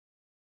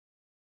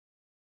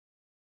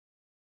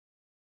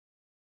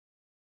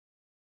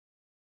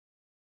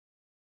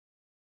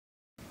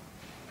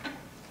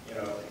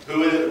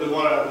Who is it we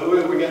want to, who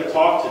are we going to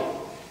talk to?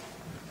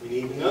 We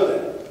need to know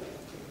that.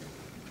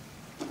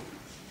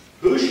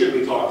 Who should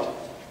we talk to?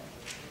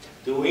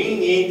 Do we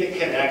need to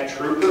connect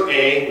Trooper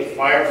A with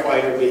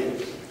Firefighter B?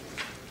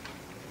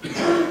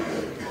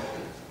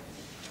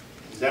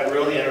 Is that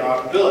really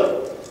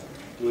interoperability?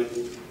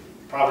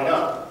 Probably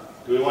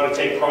not. Do we want to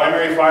take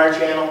primary fire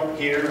channel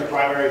here and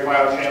primary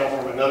fire channel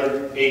from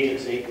another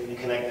agency and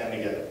connect them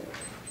together?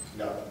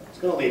 No. It's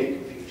going to lead to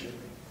confusion.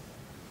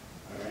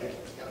 All right.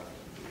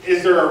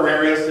 Is there a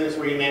rare instance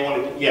where you may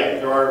want to? Yeah,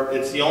 there are.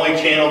 It's the only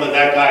channel that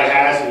that guy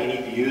has, and you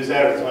need to use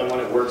that, or it's the only one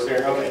that works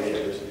there. Okay,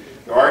 yeah,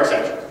 there are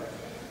exceptions.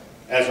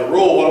 As a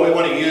rule, what do we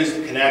want to use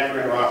to connect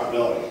for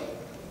interoperability?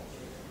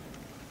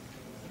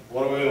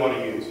 What do we want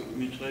to use?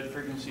 Mutual aid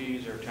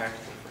frequencies or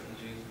tactical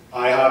frequencies?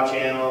 IHOP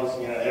channels,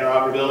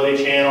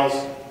 interoperability channels,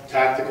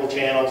 tactical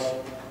channels,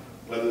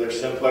 whether they're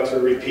simplex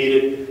or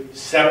repeated.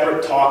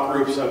 Separate talk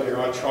groups up here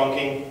on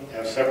trunking,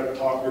 have separate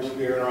talk groups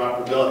for your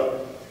interoperability.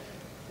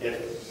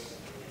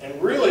 And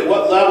really,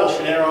 what level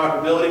should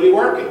interoperability be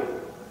working?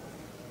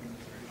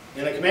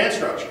 In the command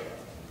structure.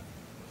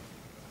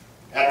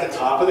 At the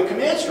top of the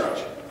command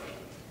structure.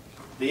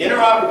 The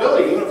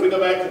interoperability, even if we go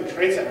back to the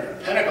Trade Center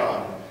and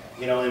Pentagon,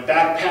 and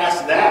back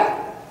past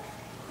that,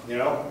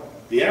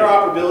 the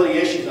interoperability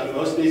issues on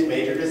most of these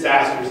major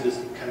disasters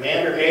is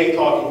Commander A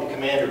talking to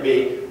Commander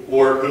B,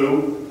 or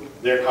who,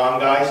 their comm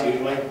guys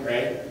usually,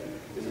 right?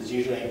 Because it's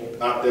usually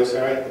not this,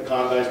 right? The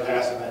comm guys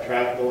passing that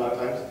traffic a lot of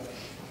times.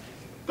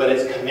 But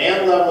it's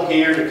command level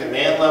here to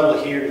command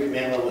level here to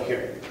command level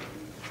here.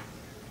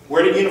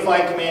 Where did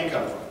unified command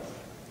come from?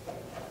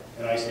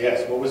 And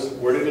ICS,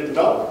 where did it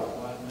develop?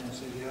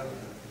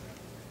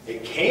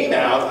 It came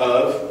out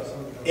of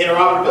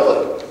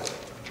interoperability.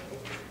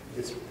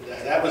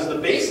 That was the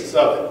basis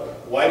of it.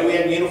 Why do we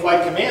have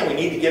unified command? We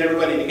need to get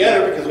everybody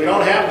together because we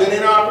don't have good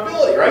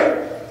interoperability,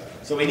 right?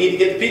 So we need to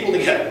get the people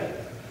together.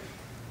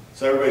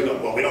 So everybody's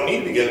going, well, we don't need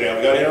to be together now.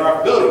 We got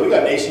interoperability. We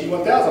got an AC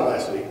 1000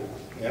 last week.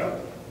 No.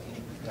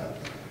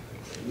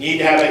 You need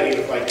to have that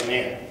unified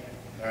command.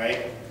 All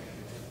right?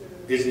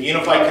 Is the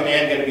unified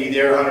command going to be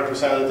there 100%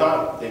 of the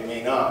time? They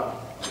may not.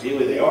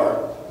 Ideally, they are.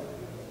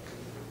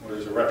 Or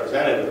there's a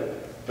representative.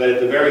 But at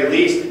the very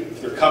least,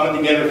 if they're coming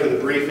together for the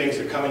briefings,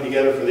 they're coming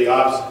together for the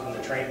ops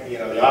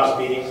and the ops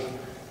meetings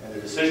and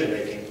the decision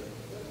making,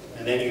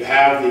 and then you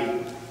have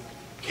the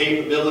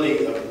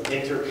capability of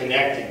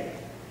interconnecting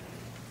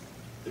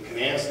the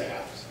command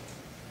staffs.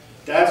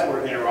 That's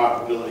where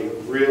interoperability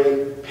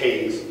really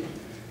pays.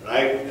 And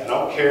I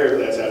don't care if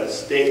that's at a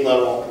state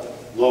level,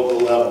 local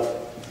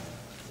level,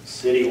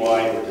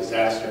 citywide, or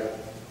disaster.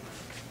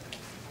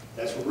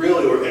 That's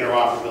really where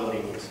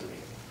interoperability needs to be.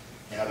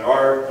 Now, there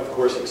are, of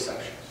course,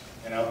 exceptions.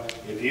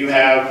 If you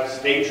have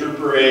State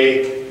Trooper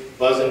A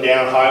buzzing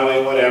down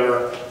highway,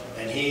 whatever,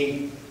 and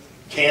he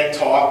can't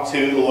talk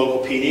to the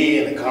local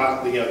PD, and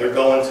they're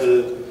going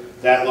to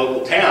that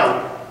local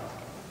town,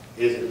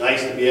 is it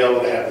nice to be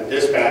able to have the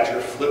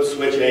dispatcher flip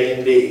switch A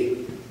and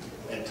B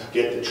and to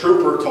get the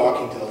trooper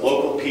talking to the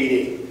local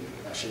PD?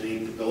 Now, should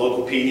the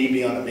local PD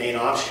be on the main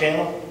ops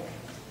channel?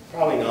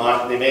 Probably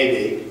not. They may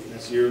be.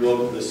 That's your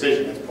local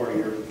decision. That's part of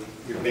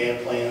your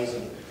band plans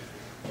and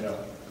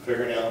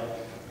figuring out.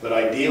 But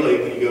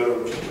ideally, when you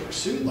go to a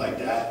pursuit like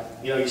that,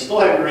 you still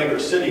have your inner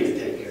city to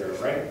take care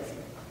of, right?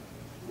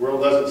 The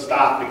world doesn't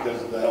stop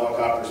because the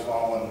helicopter's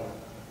falling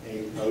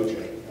a OJ.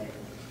 Right?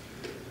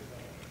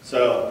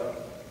 So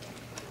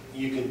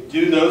you can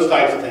do those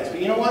types of things.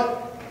 But you know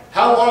what?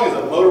 How long has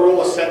a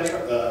Motorola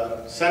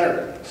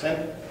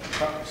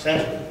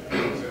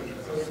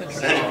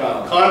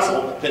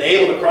console been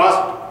able to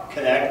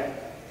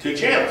cross-connect two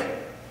channels?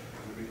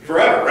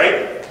 Forever,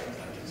 right?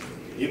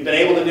 You've been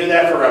able to do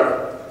that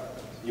forever.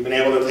 You've been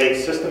able to take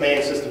system A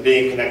and system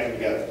B and connect them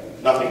together.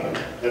 Nothing new.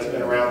 That's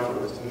been around for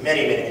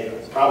many, many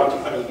years. Probably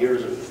 20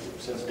 years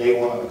since day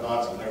one of the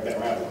console. They've been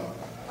around long.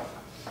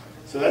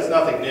 So that's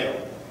nothing new.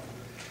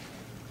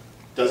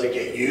 Does it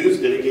get used?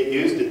 Did it get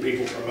used? Did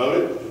people promote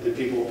it? Did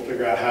people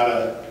figure out how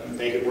to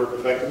make it work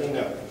effectively?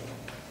 No.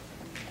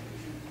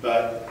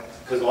 But,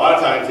 because a lot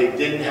of times they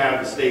didn't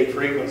have the state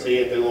frequency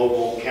at the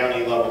local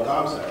county level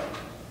comm center.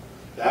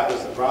 That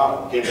was the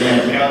problem. Getting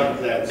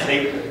that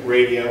state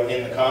radio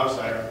in the comm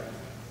center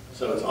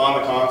so it's on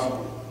the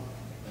console.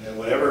 And then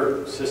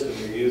whatever system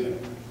you're using,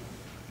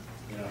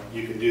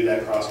 you can do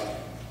that cross-connect.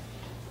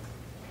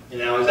 And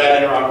now, is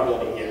that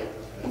interoperability? Yeah,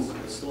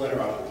 it's still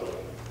interoperability.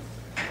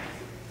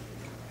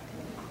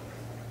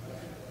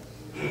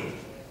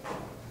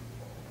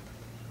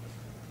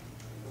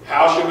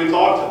 How should we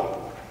talk to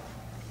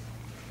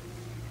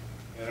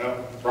them?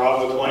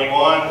 Bravo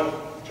 21,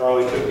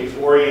 Charlie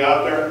 54, you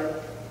out there?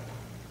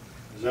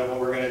 Is that what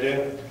we're going to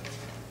do?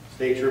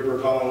 State trooper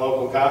calling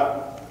local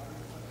cop?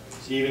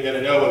 Is he even going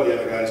to know what the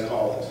other guy's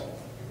call is?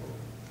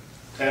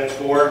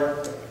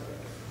 10-4,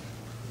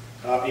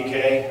 copy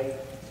K,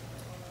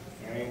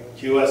 right.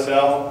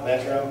 QSL,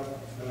 Metro.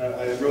 And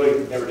I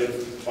really never did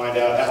find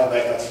out how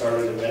that got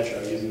started in Metro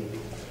using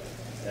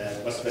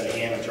that. Must have been a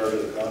hand in charge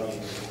of the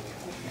commune.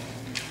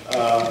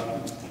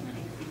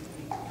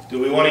 Do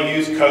we want to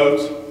use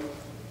codes?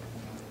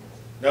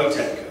 No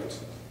 10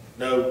 codes.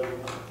 No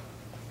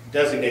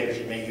designators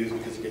you may use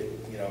because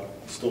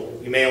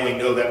you may only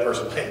know that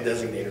person by a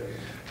designator.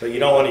 But you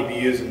don't want to be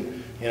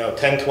using,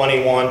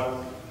 1021.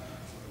 All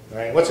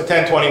right, what's a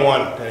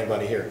 1021?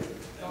 Anybody here?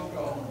 Phone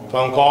call.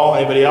 Phone call.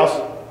 Anybody else?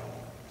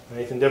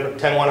 Anything different?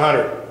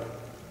 10100.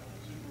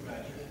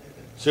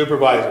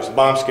 Supervisors.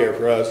 Bomb scare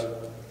for us.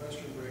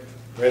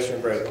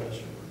 Restroom break. All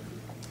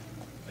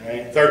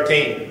right,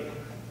 13.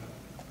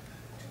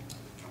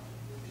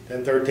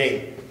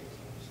 1013.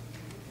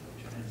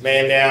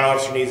 Man down,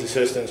 officer needs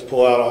assistance,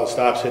 pull out all the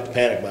stops, hit the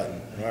panic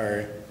button. All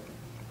right.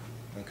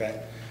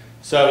 Okay.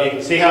 So you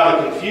can see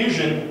how the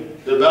confusion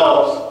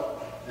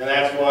develops, and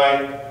that's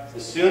why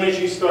as soon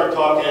as you start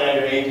talking at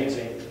your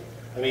agency,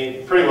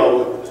 pretty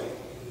well, it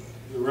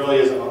really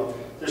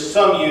isn't. There's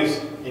some use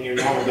in your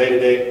normal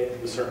day-to-day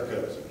with certain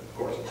codes, of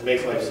course. It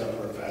makes life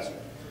simpler and faster.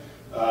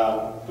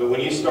 But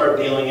when you start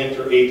dealing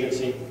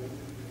interagency,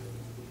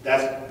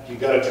 you've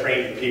got to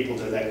train your people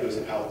that goes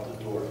out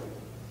the door.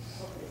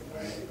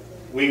 Right?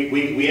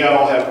 We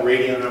all have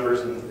radio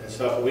numbers and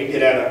stuff. When we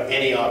get out of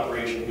any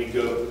operation, we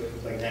go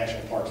like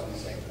national parks and the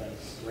same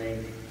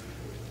thing.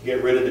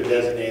 Get rid of the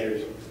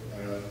designators.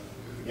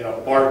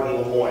 Barton,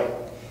 Lemoyne.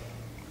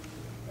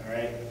 All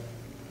right?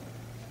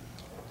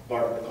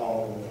 Barton,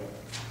 call them Lemoyne.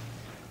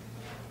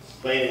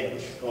 Plain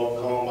English. Call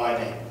them by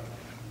name.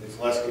 It's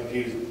less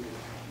confusing.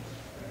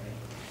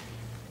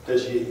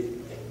 Because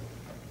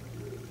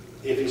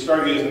if you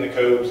start using the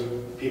codes,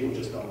 people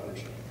just don't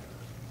understand.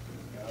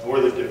 Or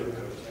the different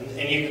codes.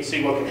 And you can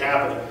see what can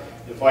happen.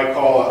 If I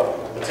call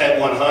a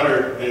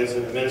 10100 and it's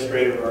an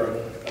administrator or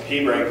a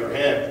P break for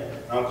him,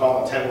 I'm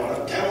calling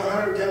 10100.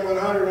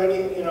 10100, I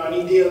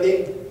need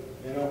DOD.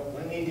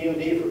 I need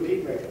DOD for a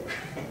P break.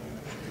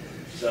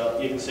 So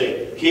you can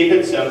see, keep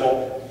it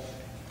simple,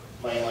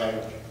 plain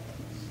language.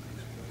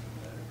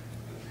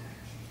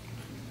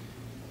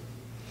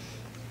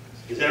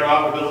 Is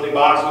interoperability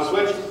box with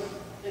switches?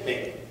 It may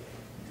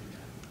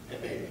be.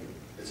 It may be.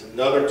 It's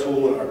another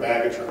tool in our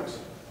bag of tricks.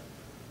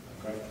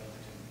 Okay.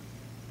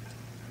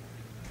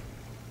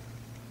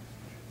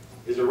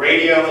 Is a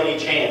radio in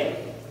each hand?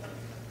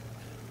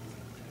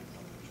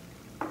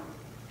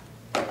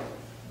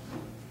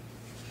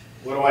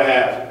 What do I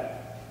have?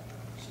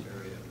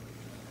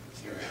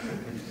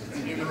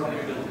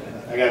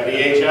 I got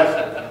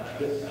VHF.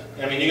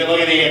 You can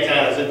look at the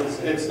antennas.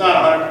 It's not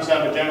 100%,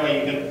 but generally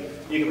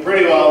you can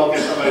pretty well look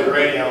at somebody's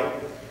radio.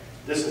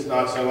 This is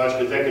not so much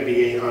because that could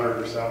be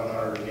 800 or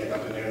 700 and get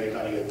up in there.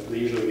 They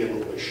usually get a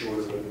little bit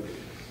shorter.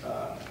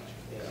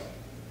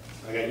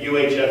 I got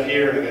UHF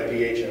here and I got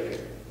VHF here.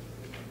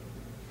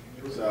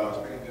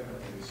 So,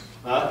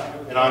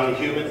 and on the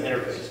human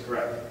interface,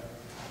 correct.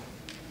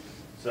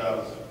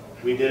 So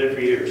we did it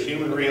for years.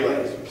 Human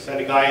relays. Send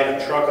a guy in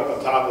a truck up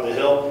on top of the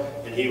hill,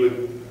 and he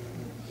would,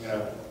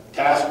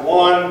 task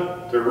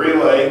 1 to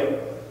relay.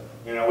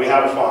 We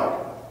have a find.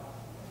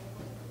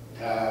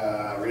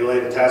 Relay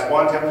to task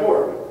 1,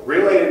 10-4.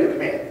 Relay to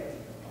command.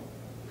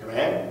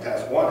 Command,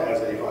 task 1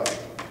 has a find.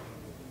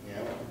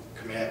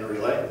 Command to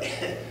relay.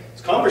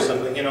 It's cumbersome,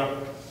 but you're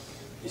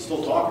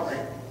still talking,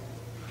 right?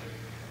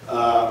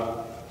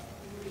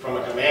 From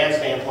a command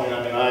standpoint,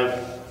 I've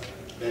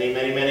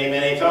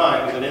many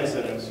times in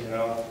incidents,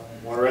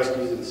 water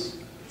rescues is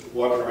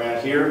walking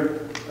around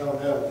here. Oh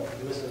no,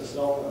 I'm missing a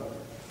cell phone.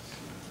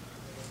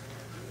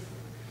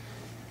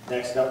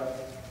 Next up,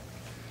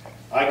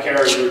 I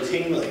carry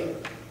routinely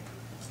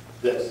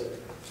this,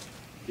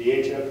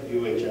 VHF,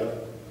 UHF,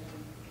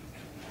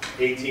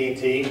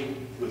 AT&T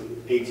with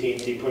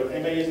AT&T push.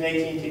 Anybody using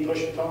AT&T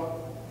push to talk?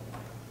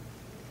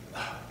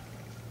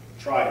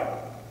 Try it.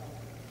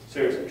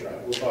 Seriously, try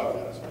it. We'll talk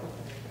about it.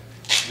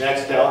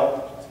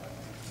 Nextel.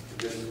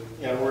 Because,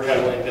 we're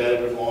heavily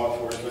embedded with law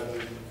enforcement,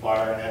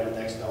 fire, and having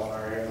Nextel in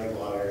our area, like a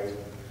lot of areas.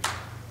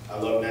 I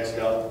love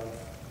Nextel.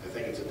 I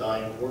think it's a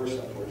dying horse,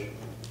 unfortunately.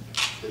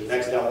 The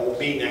Nextel won't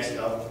be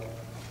Nextel.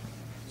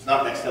 It's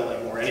not Nextel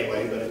anymore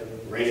anyway, but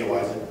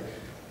radio-wise it.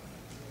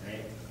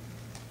 Right?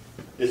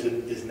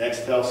 Is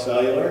Nextel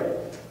cellular?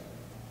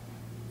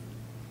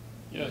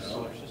 Yes.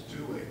 No. It's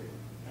two-way.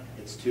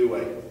 It's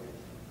two-way.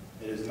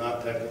 It is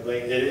not technically.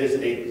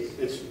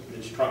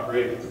 It's trunk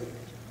radio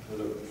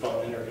with a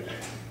phone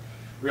interconnect.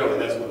 Really,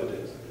 that's what it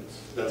is.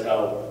 That's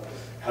how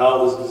it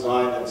was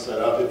designed and set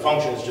up. It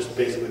functions just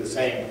basically the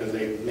same because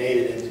they made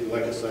it into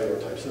like a cellular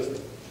type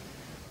system.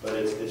 But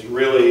it's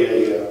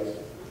really a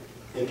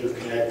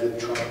interconnected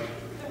trunk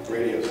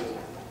radio system.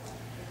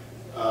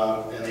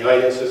 And the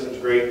IDEA system's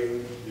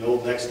great. The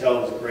old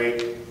Nextel was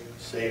great.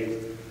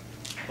 Saved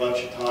a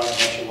bunch of time, a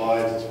bunch of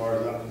lives as far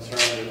as I'm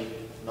concerned.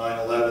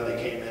 9/11,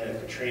 they came in at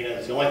Katrina.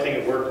 It's the only thing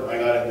that worked when I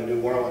got into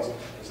New Orleans.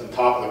 It's on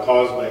top of the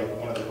causeway,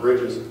 one of the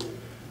bridges.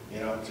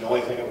 It's the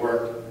only thing that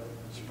worked.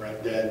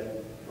 Sprint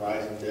dead,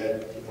 Verizon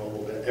dead,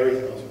 T-Mobile dead,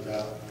 everything else was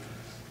out.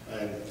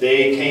 And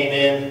they came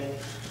in,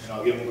 and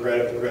I'll give them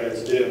credit for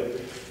credit's due.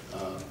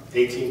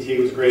 AT&T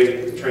was great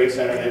at the Trade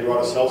Center. They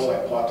brought a cell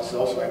site, plopped a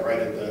cell site right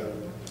at the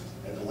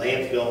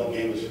landfill and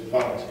gave us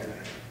phones here.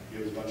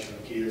 Gave us a bunch of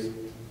Nokias.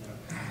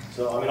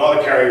 So, I mean, all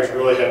the carriers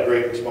really have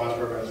great response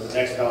programs. The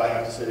Nextel, I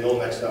have to say, the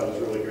old Nextel was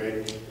really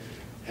great.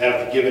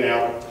 Have given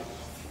out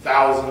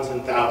thousands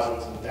and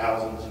thousands and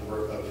thousands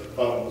of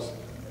phones,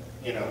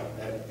 you know,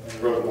 and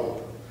wrote them all.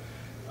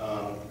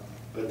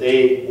 But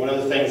one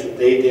of the things that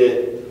they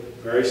did,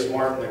 very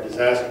smart in their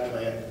disaster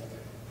plan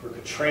for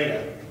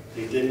Katrina,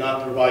 they did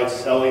not provide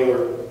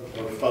cellular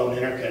or phone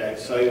interconnect,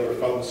 cellular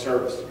phone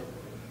service.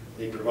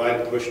 They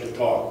provided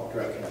push-to-talk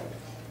direct connect.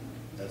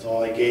 That's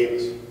all they gave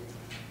us.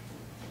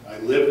 I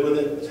lived with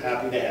it, was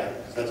happy to have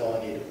it, that's all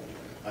I needed.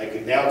 I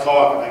could now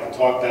talk, and I can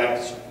talk back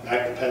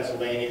to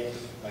Pennsylvania.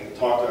 I can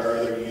talk to our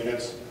other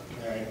units.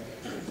 Right?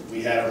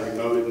 We had a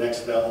remoted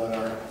Nextel in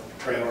our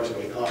trailers,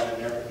 and we caught it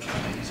in there.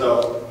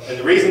 So, and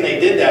the reason they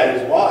did that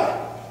is why?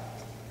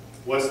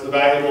 What's the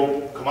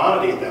valuable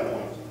commodity at that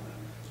point?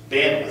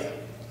 Bandwidth.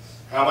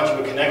 How much of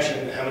a connection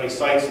and how many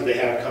sites do they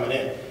have coming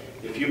in?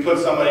 If you put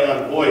somebody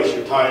on voice,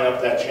 you're tying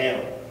up that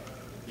channel.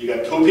 You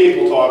got two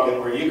people talking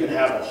where you can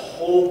have a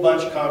whole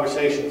bunch of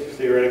conversations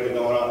theoretically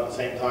going on at the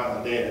same time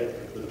on data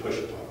with a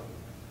push-to-talk.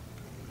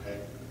 Okay?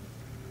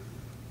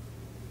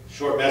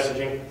 Short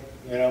messaging,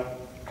 you know,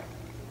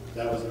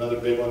 that was another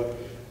big one.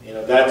 You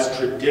know, that's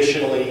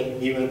traditionally,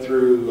 even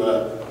through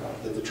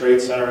the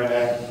Trade Center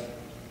Act,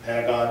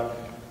 Pentagon,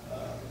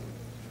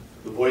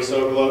 the voice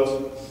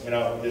overloads, you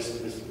know,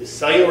 is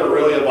cellular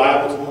really a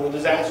viable tool in a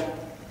disaster?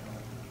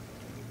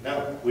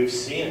 No, we've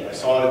seen it. I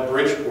saw it at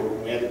Bridgeport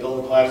when we had the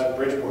building collapse at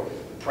Bridgeport.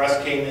 The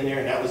press came in there,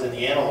 and that was in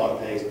the analog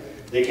days.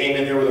 They came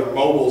in there with their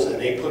mobiles, and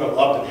they put them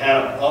up and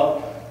had them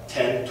up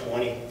 10,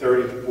 20,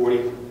 30,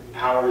 40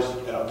 hours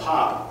at a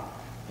pop.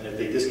 And if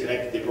they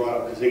disconnected, they brought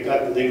them, because they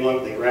got the big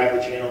one, they grabbed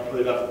the channel,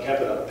 put it up, and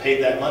kept it up,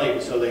 paid that money,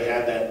 so they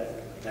had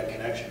that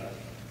connection.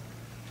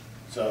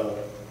 So,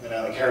 and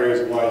now the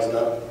carriers wised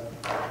up.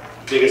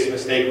 Biggest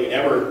mistake we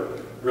never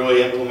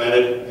really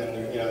implemented,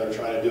 and you know they're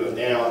trying to do it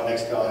now, and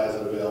Nextel has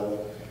it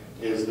available,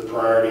 is the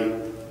priority,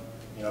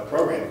 you know,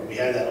 programming. We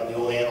had that on the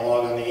old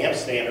analog on the AMP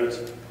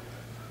standards,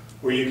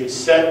 where you could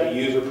set the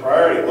user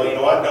priority. Well, you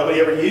know what?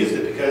 Nobody ever used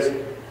it because,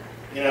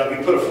 you know, if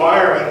you put a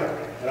fireman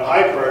at a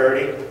high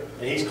priority,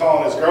 and he's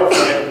calling his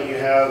girlfriend, and you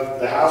have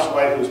the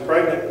housewife who's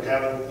pregnant and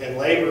having in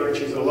labor, and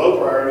she's at a low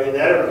priority, and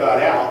that ever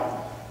got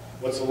out,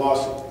 what's the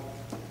lawsuit?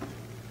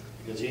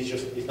 Because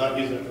he's not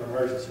using it for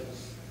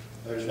emergencies.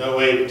 There's no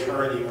way to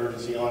turn the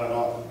emergency on and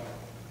off.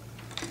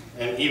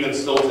 And even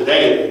still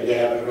today, they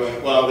haven't really,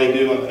 well, they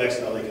do on the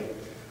Nextel, they can.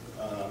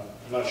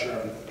 I'm not sure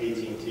on AT&T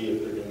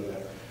if they're doing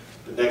that.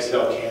 But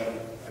Nextel can,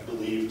 I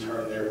believe,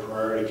 turn their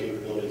priority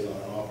capabilities on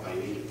and off by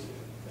agency.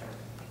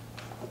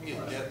 I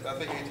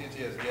think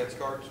AT&T has GETS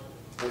cards.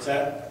 What's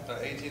that?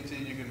 AT&T,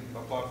 you can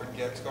apply for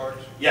GETS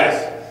cards.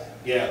 Yes.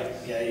 Yeah.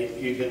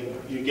 You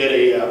get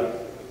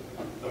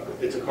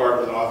it's a card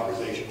with an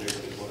authorization,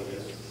 basically is what it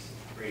is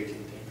for AT&T.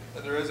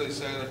 And there is a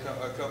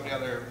company out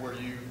there where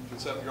you can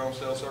set up your own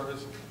cell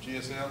service,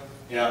 GSM.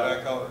 Yeah.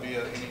 Backhaul it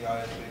via any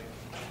ISP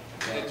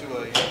into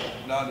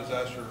a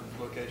non-disaster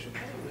location.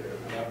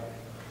 Yeah.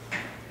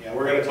 Yeah,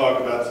 we're going to talk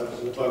about some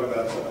of the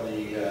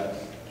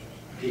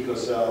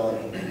picocell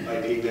and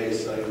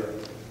IP-based cyber.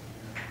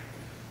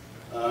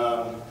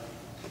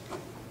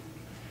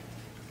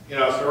 You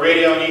know, so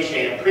radio and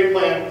eChannel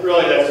pre-plan.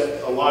 Really,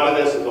 that's a lot of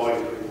this is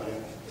always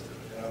pre-planned.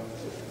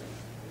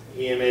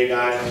 You know, EMA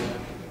guys,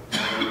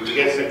 you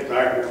get sick and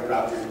tired of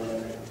about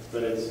pre-planning,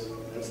 but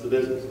that's the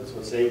business. That's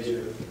what saves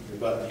your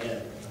butt in the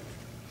end.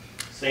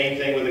 Same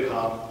thing with the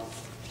comp.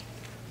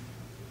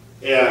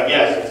 Yeah,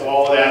 yes, it's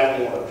all of that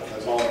and more.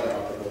 That's all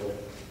interoperability.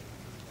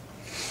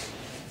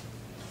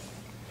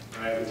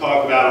 All right, we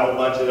talked about a whole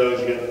bunch of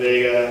those. You got the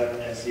Vega,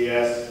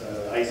 NCS,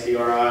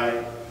 ICRI,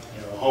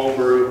 you know,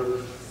 Homebrew.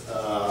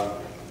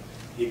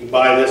 You can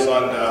buy this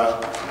on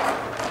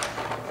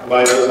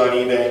those on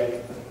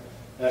eBay.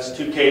 That's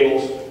 2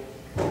 cables.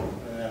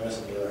 I'm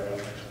missing the other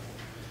end.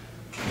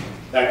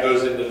 That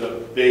goes into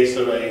the base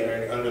of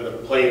under the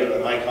plate of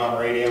an ICOM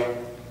radio.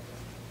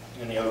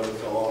 And the other one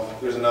fell off.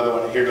 There's another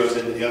one that here goes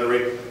into the other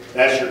radio.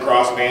 That's your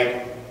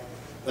crossband.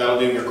 That'll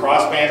do your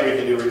crossband, or you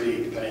can do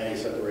repeat, depending on how you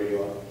set the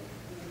radio up.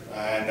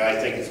 And I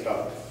think it's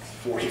about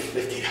 $40,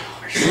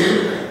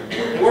 $50.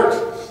 It works.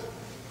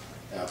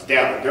 Now it's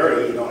down and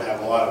dirty. You don't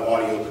have a lot of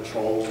audio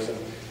controls and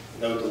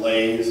no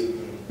delays.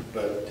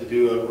 But to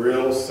do a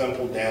real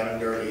simple down and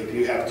dirty, if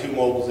you have 2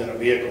 mobiles in a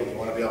vehicle and you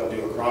want to be able to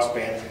do a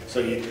crossband so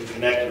you can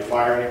connect your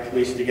fire and your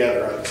police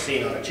together on the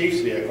scene on a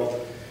chief's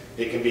vehicle,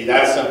 it can be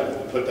that simple.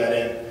 You put that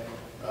in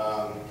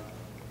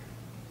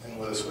and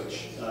with a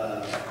switch.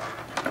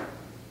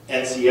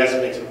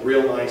 NCS makes a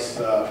real nice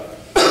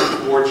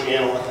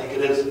 4-channel, I think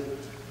it is,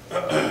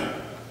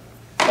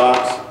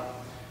 box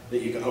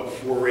that you can hook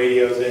 4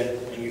 radios in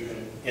and you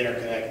can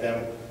interconnect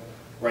them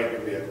right in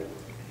your vehicle.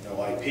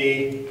 No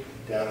IP,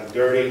 down and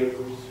dirty,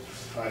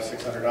 $500,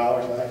 $600,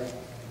 I think.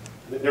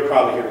 They're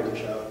probably here at the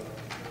show.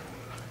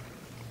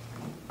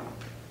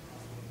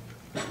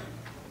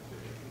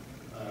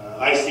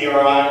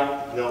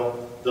 ICRI,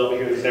 they'll be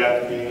here this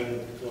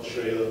afternoon. They'll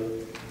show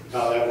you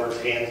how that works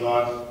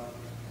hands-on.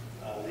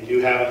 They do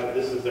have it.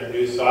 This is their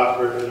new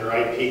software for their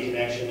IP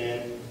connection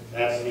in.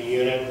 That's the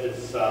unit.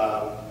 It's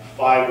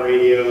 5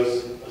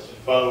 radios, a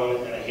phone,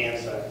 and a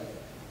handset.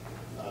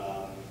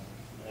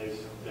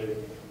 They've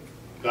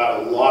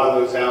got a lot of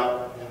those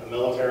out in the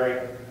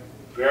military.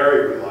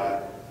 Very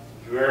reliable,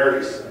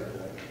 very simple.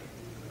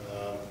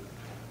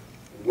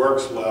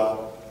 Works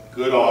well,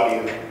 good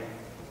audio.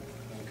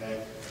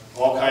 Okay,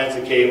 all kinds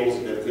of cables.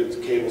 You've got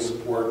good cable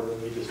support.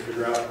 You just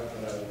figure out,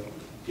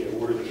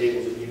 order the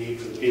cables that you need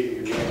for the people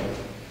you're dealing with.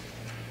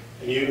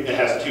 And it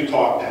has 2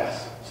 talk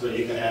paths, so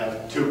you can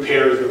have 2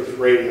 pairs of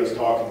radios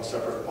talking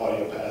separate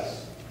audio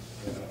paths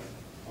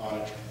on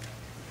it.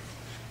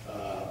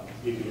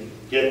 You can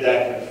get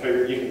that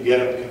configured. You can get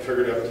them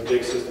configured up to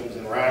big systems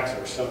and racks,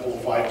 or simple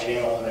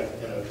 5-channel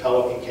in a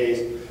Pelican case.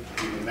 You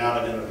can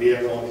mount it in a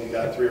vehicle. If you've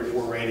got 3 or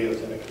 4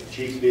 radios in a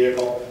Chief's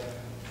vehicle,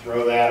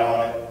 throw that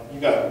on it.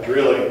 You've got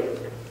really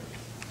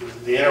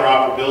the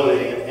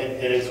interoperability,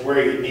 and it's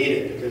where you need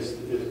it, because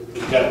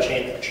you've got to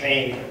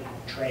train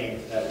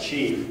that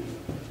chief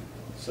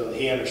so that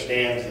he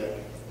understands that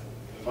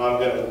if I'm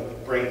going to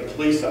bring the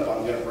police up,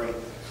 I'm going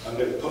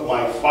to put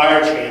my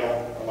fire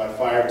channel or my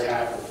fire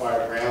tack or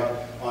fire ground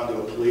onto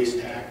a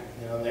police tack.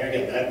 And there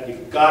again,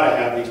 you've got to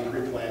have these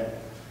pre-planned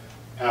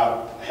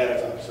out ahead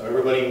of time so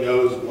everybody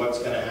knows what's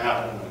going to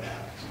happen when it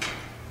happens.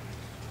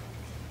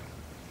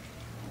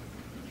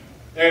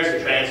 There's the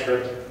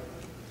transcript.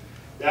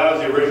 That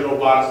was the original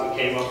box that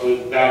came up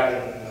with back in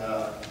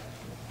the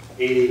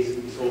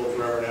 80s. We sold it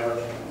forever and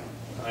ever.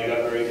 I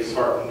got very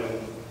disheartened and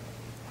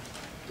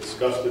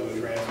disgusted with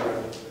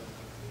transcript.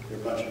 They're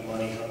a bunch of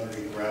money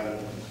hungry, grabbing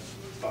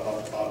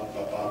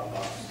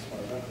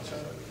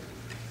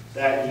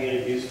That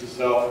unit used to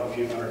sell for a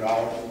few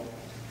 $100s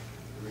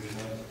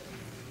originally.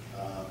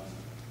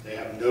 They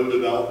have no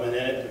development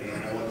in it. We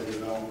don't know what the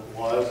development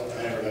was.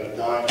 I never got a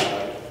dime out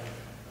of it.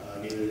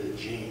 Neither did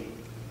Gene.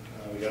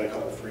 We got a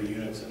couple free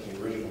units in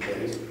the original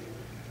days.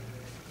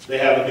 They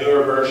have a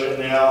newer version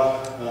now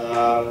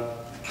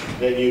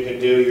that you can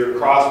do your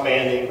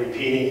cross-banding,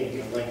 repeating, and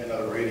you can link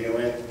another radio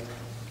in.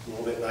 A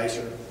little bit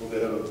nicer, a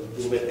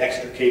little bit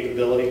extra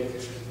capability.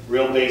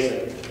 Real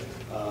basic.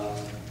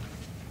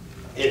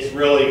 It's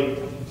really,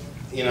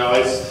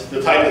 it's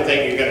the type of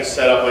thing you're going to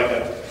set up like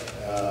a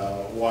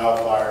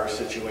wildfire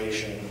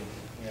situation,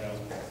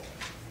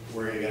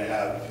 where you're going to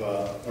have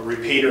a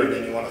repeater, and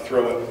then you want to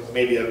throw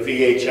maybe a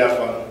VHF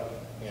on,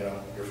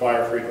 your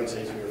fire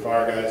frequencies for your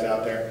fire guys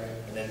out there,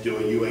 and then do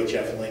a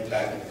UHF link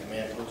back to the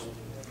command post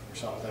or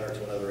something, or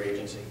to another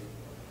agency.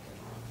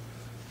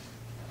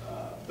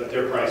 But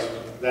their price,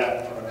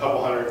 that from a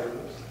couple $100,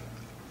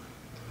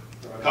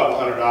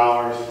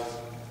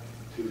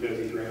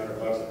 $250,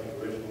 $300 I think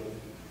originally.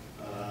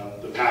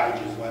 The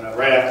packages went up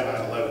right after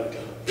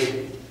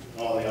 9/11.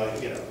 All the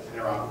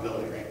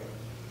interoperability, right?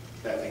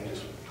 That thing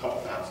just a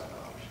couple $1,000.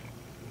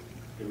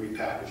 They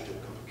repackaged it, a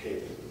couple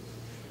cables.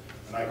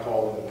 And I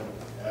called them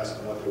and asked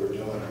them what they were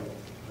doing.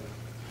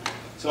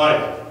 So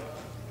anyway,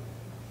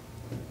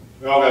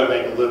 we all got to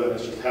make a living.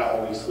 It's just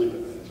how we sleep at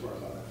night as far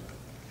as I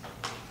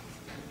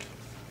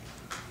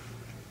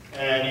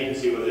know. And you can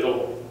see what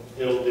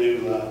it'll do.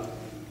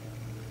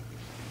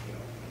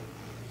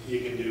 You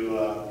can do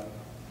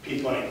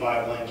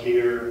P25 link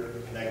here,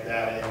 connect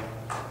that in,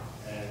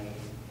 and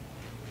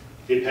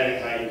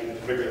depending how you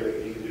configure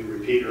it, you can do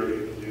repeater,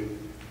 you can do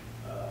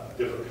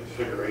different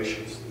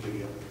configurations to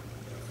do.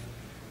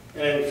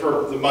 And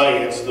for the money,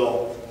 it is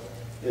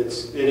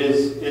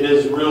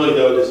really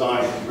though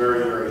designed for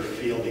very, very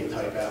fieldy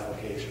type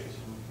applications,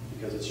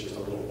 because it's just a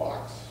little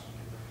box.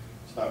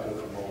 It's not good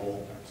for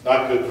mobile. It's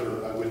not good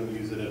for, I wouldn't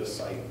use it at a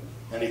site.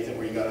 Anything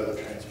where you got other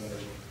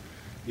transmitters.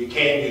 You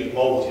can't use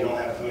mobiles, you don't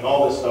have to.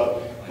 All this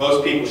stuff,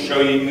 most people show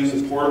you use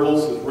as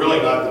portables. It's really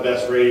not the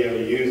best radio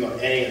to use on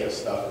any of this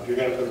stuff. If you're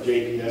going to put a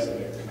JPS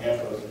in your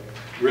command post,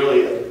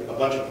 really a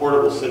bunch of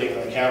portables sitting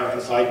on the counter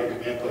inside your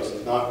command post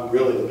is not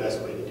really the best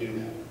way to do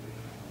that.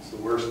 It's the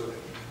worst way.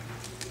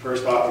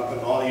 First off, you're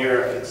putting all the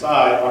RF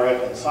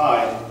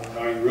inside, and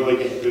are you really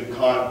getting good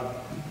comm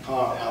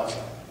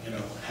outside?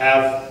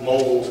 Have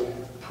mobiles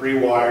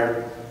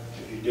pre-wired.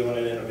 If you're doing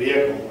it in a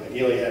vehicle,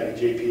 ideally have your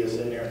JPS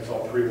in there and it's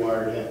all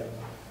pre-wired in.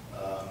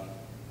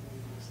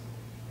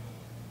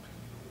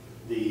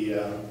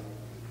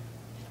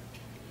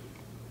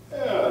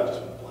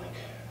 Just went blank.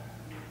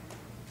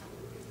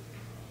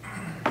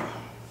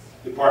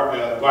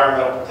 Department of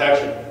Environmental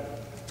Protection,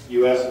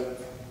 U.S.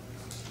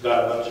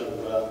 got a bunch of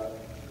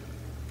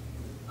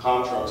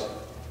comm trucks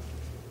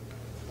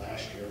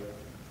last year.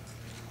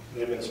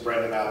 They've been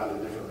spreading them out to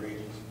the different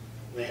regions.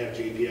 They have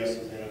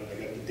GPSs in them.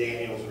 They got the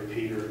Daniels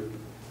repeater,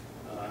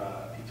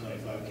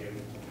 P25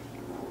 cable,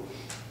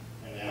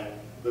 and that.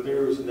 But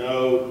there's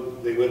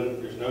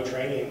no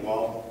training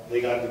involved. A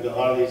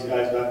lot of these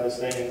guys got this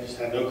thing and just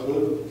had no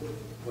clue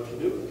what to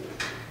do with it.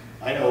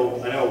 I know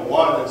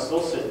one that's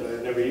still sitting there,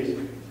 never used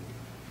it.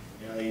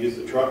 They use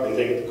the truck, they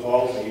take the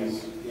calls, they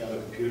use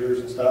the computers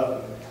and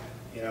stuff.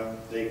 And,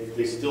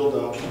 they still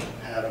don't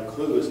have a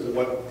clue as to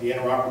what the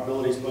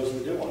interoperability is supposed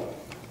to do on it.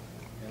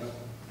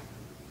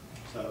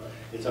 So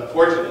it's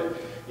unfortunate.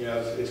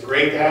 It's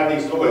great to have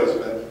these toys,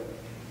 but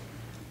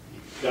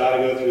got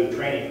to go through the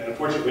training. And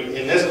unfortunately,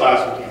 in this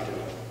class, we can't do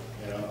it.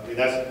 You know, I mean,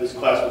 this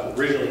class was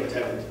originally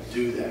intended to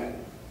do that.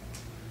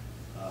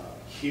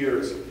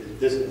 Here,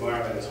 this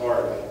environment is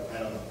hard. I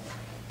don't know.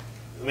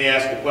 Let me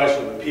ask you a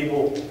question.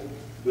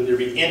 Would there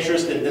be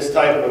interest in this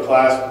type of a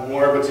class,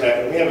 more of a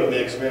tech? And we have a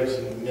mix. We have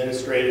some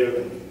administrative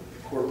and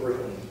corporate,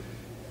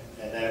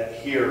 and that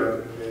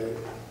here.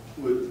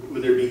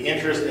 Would there be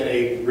interest in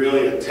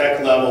a tech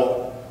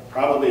level,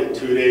 probably a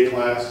 2-day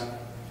class,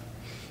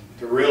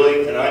 to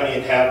really, and I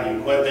mean have the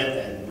equipment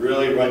and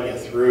really run you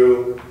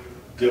through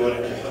doing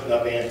it, putting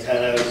up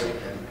antennas,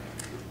 and,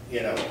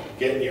 you know,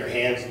 getting your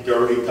hands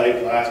dirty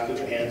type class? Put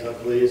your hands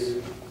up, please.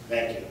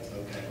 Thank you.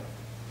 Okay.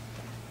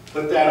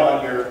 Put that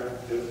on your,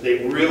 if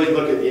they really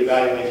look at the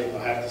evaluation, I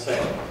have to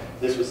say,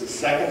 this was the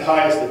second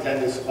highest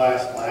attendance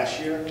class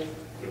last year.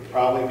 It'll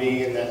probably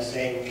be in that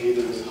same,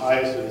 either the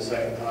highest or the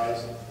second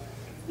highest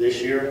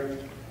this year.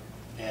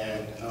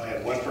 And I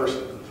had one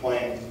person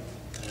complain,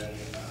 and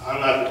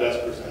I'm not the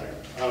best presenter.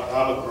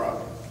 I'm a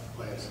grunt,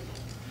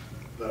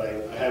 but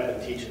I have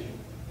been teaching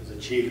as a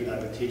chief, and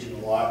I've been teaching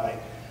a lot.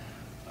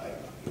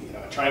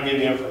 I try and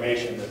give you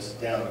information that's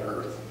down to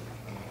earth.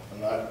 I'm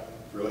not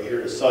really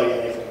here to sell you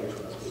anything, which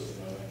we're not supposed to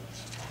know.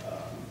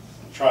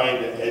 I'm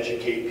trying to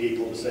educate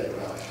people to save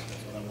lives.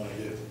 That's what I want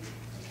to do.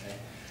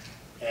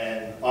 Okay?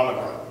 And I'm a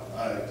grunt.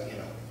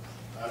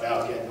 I'm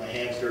out getting my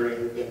hands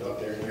dirty, getting up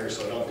there in here,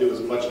 so I don't do as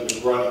much of the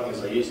grunting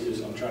as I used to,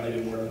 so I'm trying to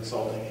do more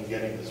consulting and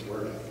getting this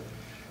word out.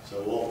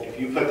 So if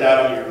you put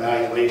that on your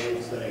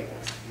evaluations, that a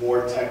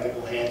more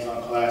technical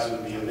hands-on class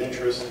would be of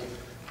interest,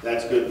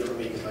 that's good for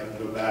me because I can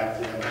go back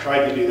to them. I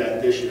tried to do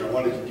that this year. I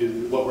wanted to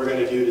do what we're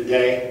going to do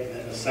today, and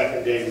then the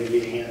second day would be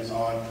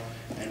hands-on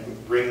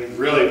and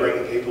really bring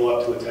the people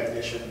up to a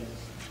technician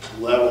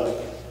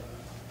level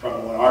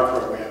from what our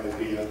program would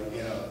be a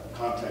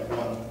Contact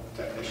 1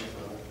 technician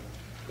level.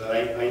 But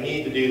I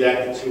need to do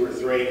that in 2 or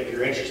 3. If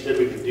you're interested,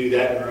 we can do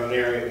that in our own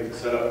area. We can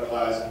set up a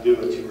class and do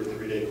a 2 or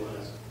 3 day class.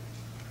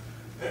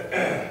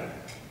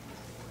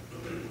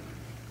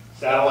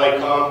 Satellite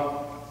comm.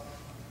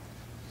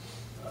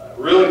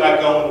 Really got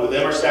going with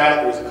Intersat.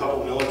 There was a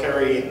couple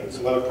military and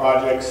some other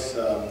projects.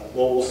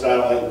 Mobile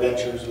Satellite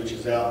Ventures, which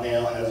is out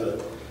now, has a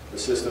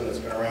system that's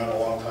been around a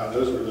long time.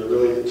 Those were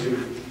really the 2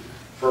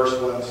 first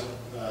ones.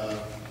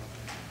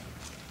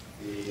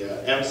 The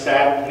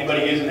MSAT.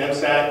 Anybody using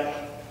MSAT?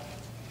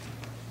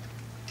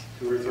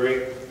 2 or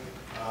 3.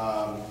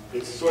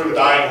 It's sort of a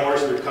dying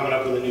horse. They're coming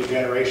up with a new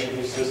generation,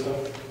 new system.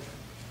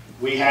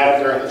 We had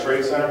it there at the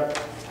Trade Center.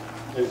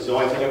 It was the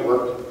only thing that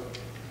worked.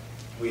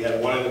 We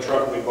had one in the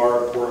truck, and we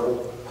borrowed a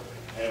portable.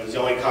 And it was the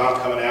only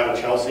comp coming out of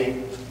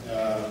Chelsea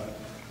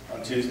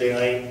on Tuesday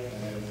night.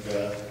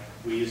 And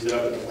we used it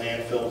up at the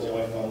landfill. It was the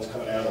only phones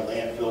coming out of the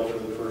landfill for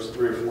the first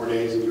 3 or 4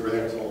 days that we were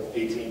there until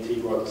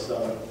AT&T brought the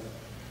cell in.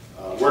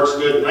 Works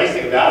good. The nice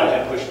thing about it, I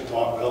had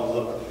push-to-talk. We all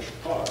love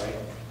push-to-talk, right?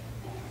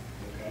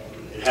 Okay.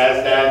 It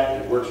has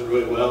that. It works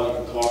really well. You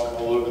can talk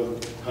all over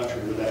the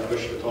country with that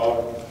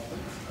push-to-talk.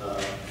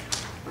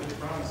 It's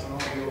promising all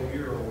the old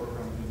Euro work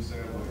on the new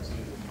satellites.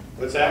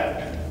 What's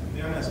that?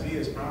 The MSB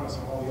is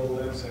promising all the old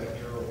MSAT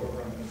Euro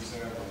work on the new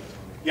satellites.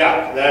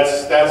 Yeah,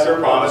 that's their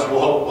promise.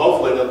 Well,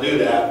 hopefully they'll do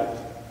that.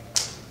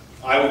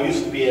 I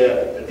used to be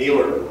a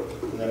dealer,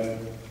 and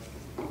then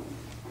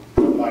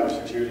 5 or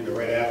 6 years ago,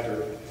 right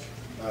after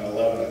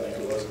 9/11, I think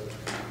it was.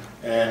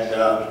 And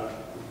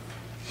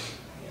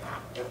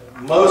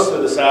most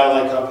of the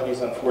satellite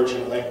companies,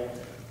 unfortunately,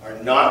 are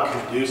not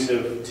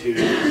conducive to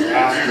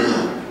disaster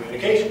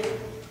communication.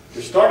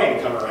 They're starting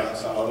to come around,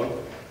 some of them.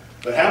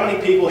 But how many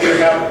people here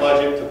have a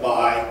budget to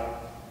buy?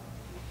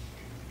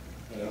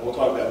 And we'll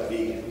talk about the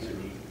vegan. These are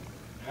vegan.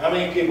 How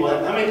many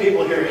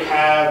people here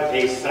have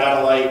a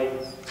satellite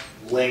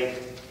link,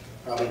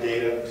 probably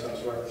data of some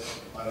sort,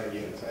 on their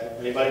units?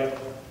 Anybody?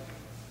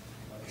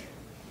 Okay,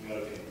 you got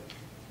a few.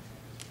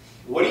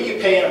 What do you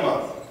pay in a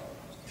month?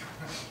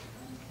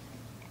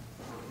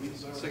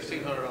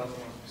 $1,600 a month.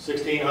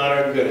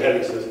 $1,600. You got a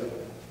heavy system.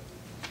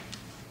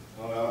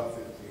 Oh well,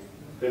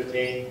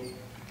 15.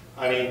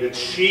 I mean, the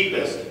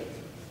cheapest,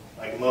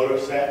 like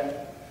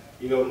Motosat.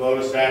 You go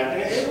Motosat,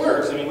 and it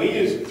works. I mean, we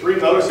used 3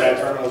 Motosat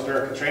terminals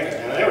during Katrina,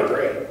 and they were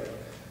great.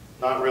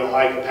 Not real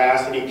high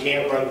capacity.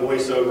 Can't run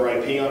voice over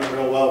IP on them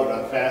real well. They're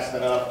not fast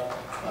enough.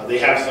 They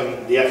have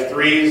the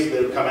F3s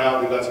that have come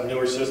out. They've got some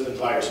newer systems,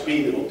 higher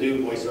speed, that will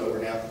do voice over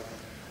now.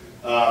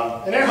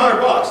 And they're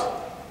 $100.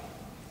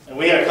 And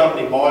we had a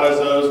company bought us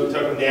those. We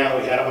took them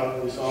down. We had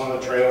them. We saw them on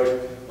the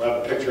trailers. We'll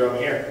have a picture of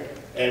them here.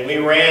 And we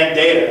ran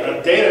data.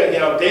 And data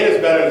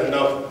is better than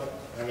nothing.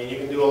 I mean, you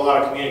can do a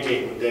lot of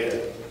communicating with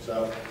data.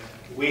 So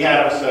we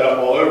had them set up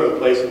all over the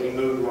place, and we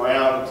moved them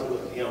around.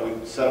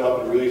 We set them up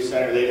in the relief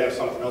center. They'd have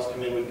something else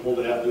come in. We pulled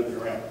it out and moved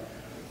it around.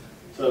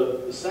 So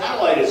the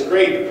satellite is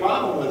great. The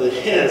problem with it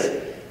is,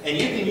 and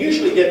you can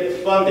usually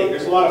get funding.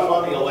 There's a lot of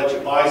funding that'll let you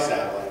buy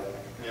satellite.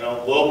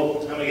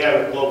 Global. How many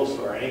have a Global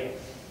Star? Any?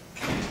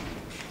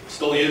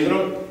 Still using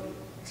them?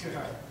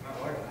 Yeah,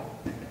 not like them.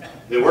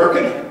 They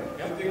working?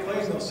 If they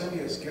claim they'll send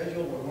you a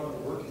schedule with one of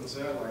the working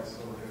satellites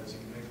overhead so you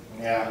can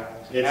make.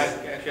 Yeah.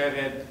 Actually, I've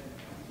had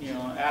you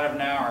know, out of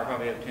an hour, I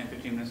probably have 10,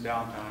 15 minutes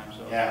downtime,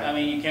 so. Yeah. I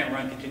mean, you can't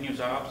run continuous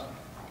ops,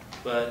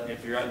 but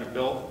if you're out in the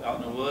built,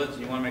 out in the woods,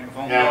 and you wanna make a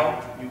phone Yeah.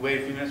 call, you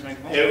wait a few minutes, make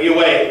a phone call. You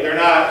wait,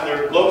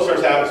 Global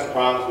Star's having some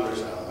problems with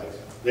their satellites.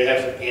 They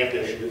have some amp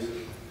issues.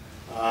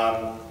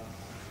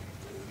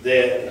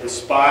 The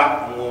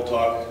Spot, and we'll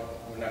talk,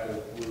 we're not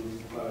gonna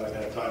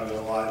have time to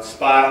go a lot.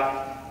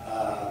 Spot,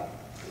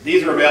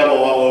 these are available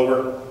all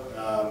over.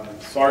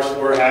 Star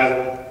Store has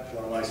them, it's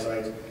one of my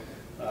sites.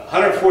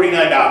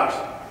 $149,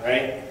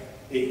 right?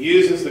 It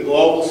uses the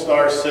Global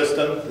Star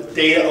system, the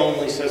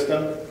data-only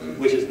system,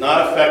 which is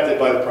not affected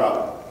by the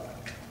problem.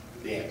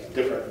 The amps,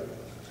 different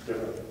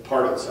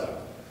part of the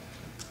setup.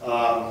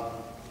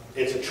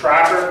 It's a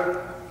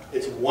tracker.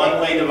 It's a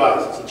one-way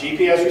device. It's a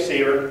GPS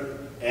receiver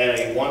and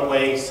a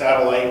one-way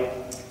satellite,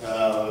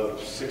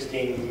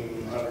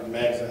 1,600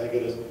 megs, I think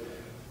it is,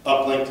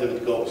 uplink to the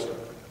Global Star.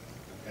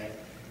 Okay?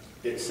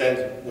 It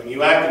sends, when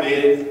you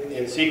activate it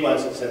in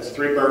sequence, it sends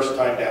 3 bursts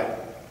timed out.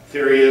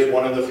 Theory is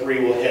one of the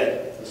 3 will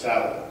hit the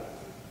satellite.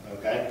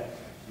 Okay?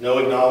 No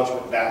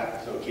acknowledgement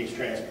back, so it keeps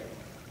transferring.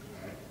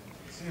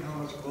 Seeing how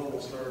much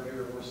Global Star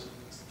gear we're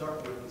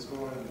stuck with that's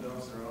going in the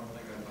dumpster, I don't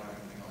think I'd buy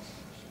anything else.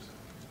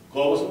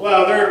 Global,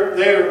 well,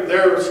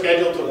 they're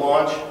scheduled to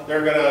launch.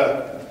 They're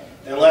gonna,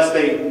 unless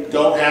they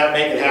don't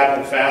make it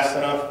happen fast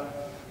enough.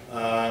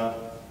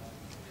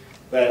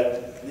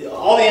 But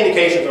all the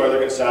indications are they're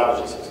going to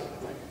salvage the system.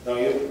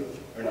 Don't you?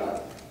 Or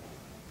not?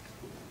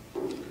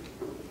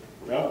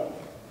 No?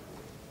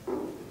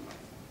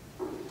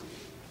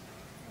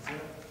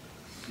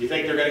 You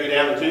think they're going to go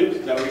down the tubes?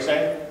 Is that what you're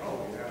saying?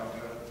 Oh, yeah.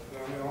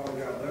 I mean, all we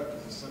got left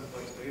is the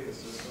Simplex data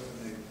system,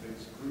 and they've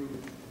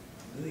screwed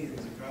millions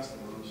of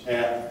customers.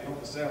 Yeah. You know,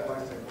 the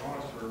satellites they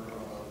launched for a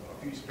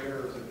few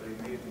spares that they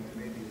made when they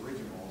made the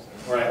originals.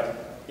 Right.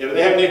 Yeah, but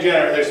they have new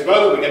they're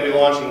supposedly going to be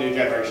launching new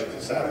generations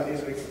of Saturdays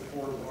satellites. they can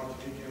afford to launch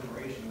 2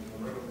 generations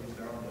when revenue's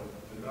down to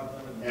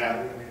nothing, and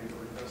Yeah. they made it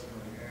for a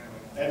customer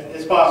again.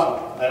 It's possible.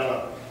 I don't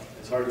know.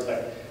 It's hard to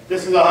say.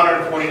 This is a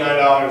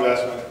 $149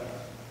 investment.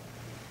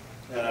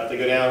 And if they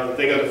go down, if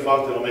they go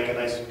defunct, it'll make a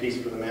nice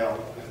piece for the mail,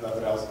 if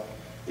nothing else.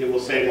 It will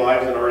save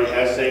lives. It already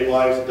has saved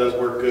lives. It does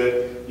work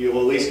good. You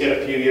will at least get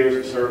a few years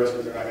of service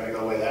because they're not going to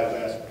go away that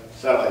fast.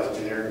 Satellites will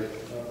be there.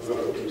 We're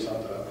going to do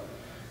something up.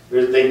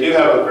 They do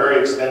have a very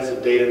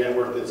extensive data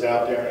network that's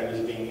out there and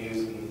is being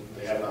used, and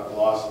they have not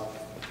lost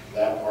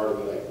that part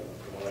of it,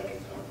 from what I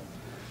can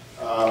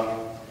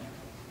tell.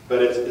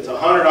 But it's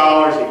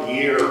 $100 a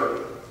year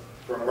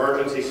for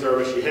emergency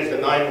service. You hit the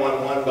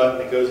 911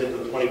 button, it goes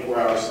into a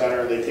 24-hour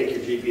center. They take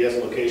your GPS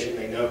location,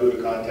 they know who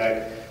to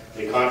contact.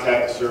 They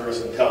contact the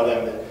service and tell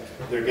them that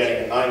they're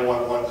getting a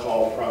 911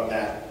 call from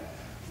that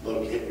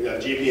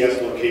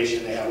GPS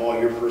location. They have all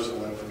your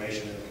personal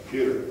information in the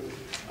computer.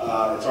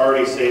 It's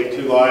already saved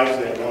 2 lives.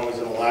 One was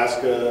in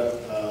Alaska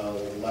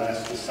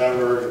last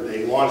December.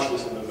 They launched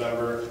this in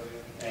November,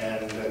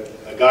 and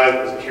a guy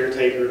that was a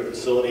caretaker at a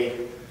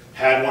facility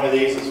had one of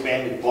these. His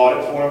family bought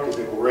it for him because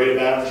they were worried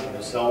about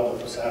it. Sell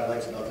the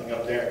satellites, nothing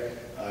up there.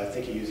 I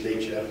think he used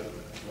HF,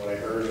 what I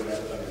heard, and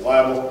that was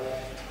unreliable.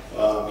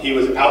 He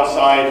was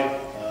outside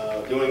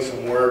doing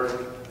some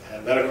work,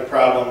 had a medical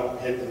problem,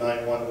 hit the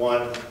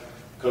 911.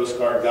 Coast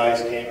Guard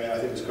guys came in. I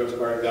think it was Coast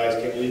Guard guys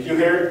came in. Did you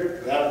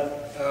hear that?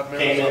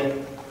 Came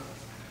in.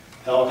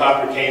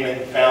 Helicopter came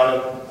in,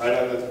 found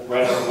him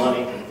right on the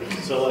money at the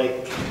facility,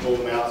 pulled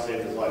him out,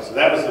 saved his life. So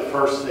that was the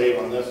first save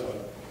on this one.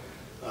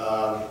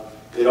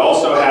 It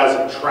also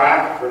has a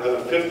track for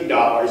another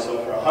 $50. So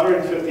for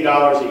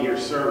 $150 a year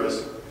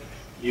service,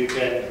 you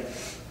can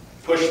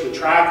push the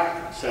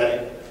track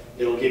setting.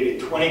 It'll give you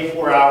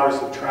 24 hours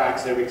of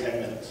tracks every 10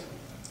 minutes.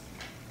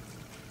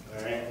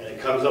 All right, and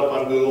it comes up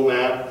on Google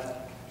Maps.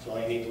 That's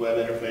all you need, the web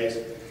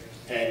interface.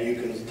 And you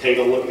can take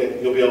a look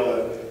at, you'll be able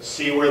to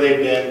see where they've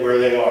been, where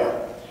they are.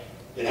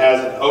 It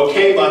has an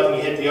OK button.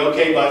 You hit the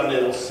OK button,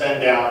 it'll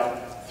send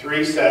out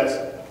 3 sets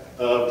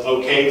of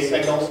OK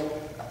signals.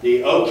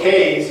 The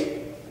OKs,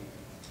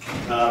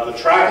 the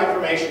track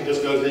information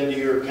just goes into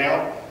your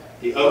account.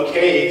 The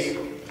OKs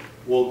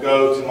will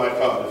go to my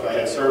phone. If I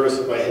had service,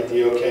 if I hit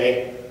the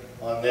OK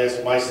on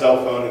this, my cell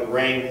phone would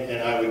ring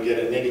and I would get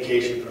an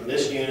indication from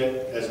this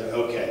unit as an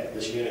OK.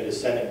 This unit is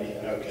sending me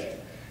an OK.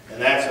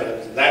 And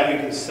that you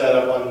can set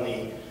up on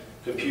the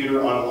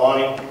computer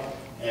online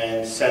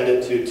and send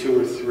it to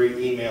 2 or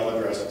 3 email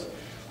addresses.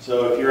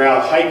 So if you're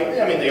out hiking,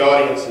 I mean the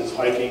audience is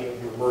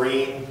hiking,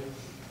 marine,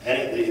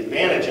 and the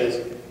advantage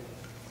is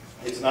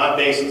it's not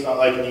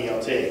like an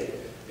ELT.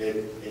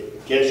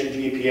 It gets your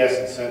GPS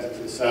and sends it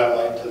to the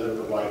satellite to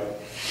the provider.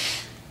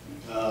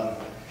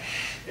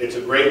 It's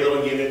a great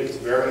little unit.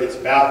 It's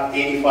about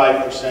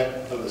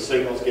 85% of the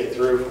signals get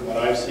through from what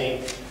I've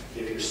seen.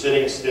 If you're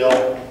sitting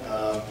still,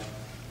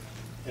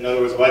 in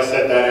other words, if I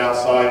set that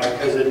outside,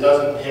 because it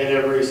doesn't hit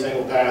every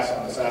single pass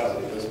on the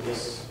satellite, it does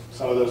miss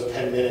some of those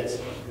 10 minutes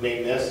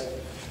may miss.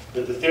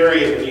 But the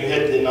theory is when you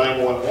hit the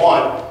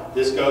 911,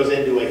 this goes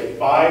into a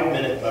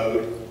 5-minute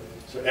mode.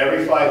 So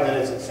every 5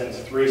 minutes it sends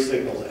 3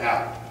 signals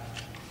out.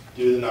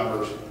 Do the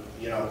numbers.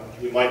 You know,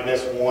 you might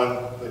miss one,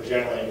 but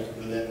generally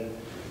within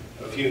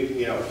a few,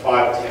 you know,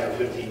 5, 10, or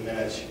 15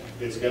 minutes,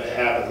 it's going to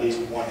have at least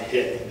one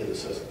hit into the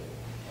system.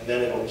 And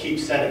then it'll keep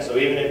sending. So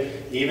even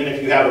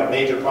if you have a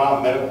major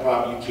problem, medical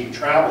problem, you keep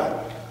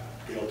traveling,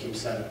 it'll keep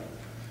sending.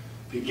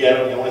 If you get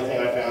them, the only thing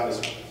I found is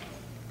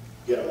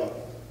get them up.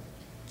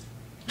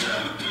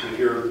 If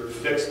you're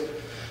fixed,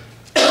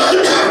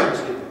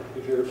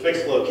 if you're a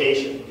fixed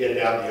location, get it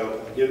out in the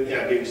open. Give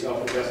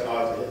yourself the best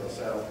odds of hitting the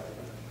saddle.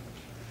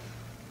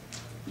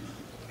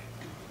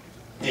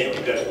 Yeah,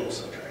 we've got a little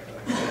subtract.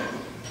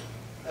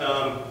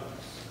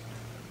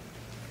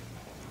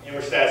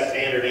 Interstat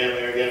standard in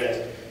there again. It's,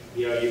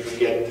 you know, you can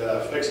get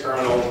fixed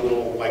terminals,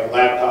 little like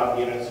laptop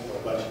units, or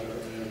a bunch of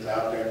different units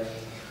out there.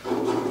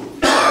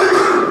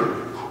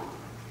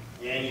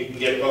 And you can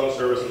get phone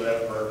service with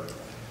that for,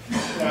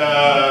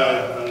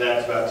 and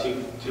that's about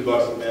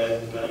 $2 a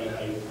minute, depending on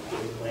how you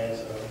get the plan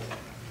set up.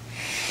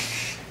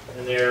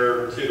 And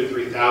they're $2,000 to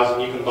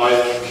 $3,000. You can buy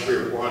them for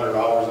 $300 or $400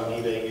 on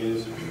eBay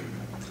used.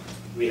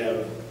 We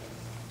have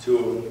 2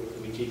 of them.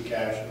 We keep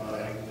cash, not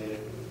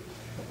activated.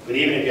 But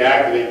even if you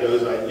activate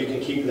those, you can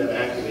keep them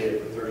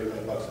activated for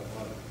 $35 a month.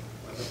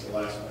 I think the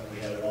last one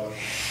we had it on.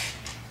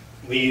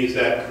 We use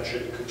that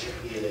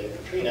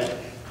Katrina,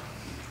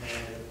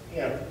 and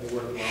yeah, it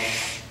worked well.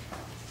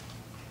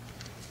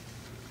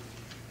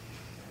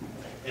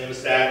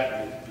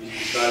 IMSAT, you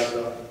decide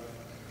stuff.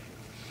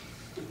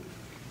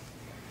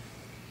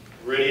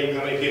 Iridium,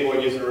 how many people are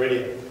using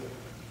Iridium?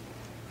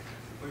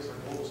 Place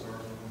like Polestar.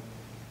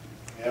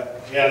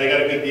 Yeah, they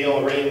got a good deal.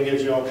 Iridium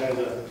gives you all kinds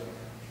of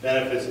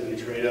benefits if you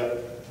trade up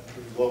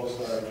with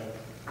Polestar.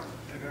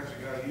 They've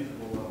actually got a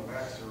usable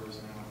fax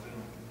service now,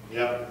 too.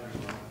 Yep.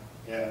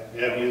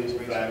 Yeah,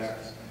 usable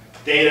fax.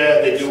 Data,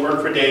 they do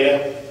work for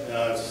data.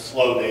 It's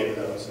slow data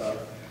though, it's not.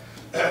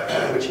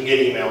 But you can get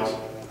emails.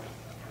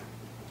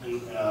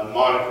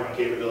 Monitoring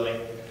capability.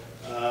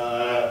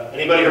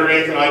 Anybody heard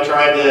anything? I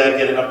tried to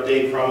get an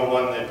update from them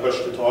on the push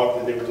to talk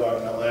that they were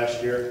talking about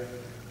last year.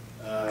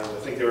 I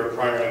think they were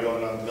primarily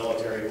going on the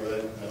military with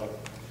it. No.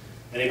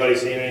 Anybody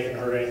seen anything,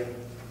 heard anything?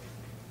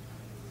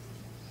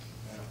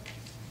 No.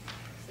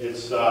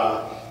 It's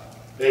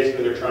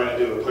basically they're trying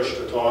to do a push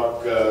to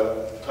talk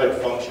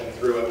type function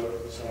through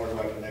it, similar to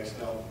like an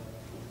Nextel.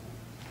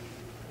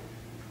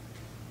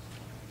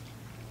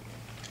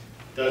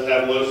 It does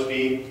have low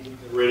speed,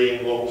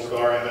 Iridium,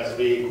 Globalstar,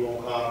 MSV,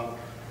 Qualcomm,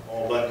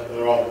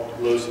 they're all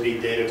low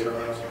speed data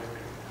terminals.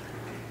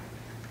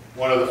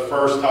 One of the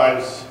first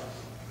times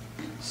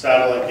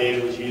satellite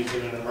data was used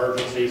in an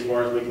emergency, as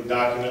far as we can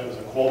document, was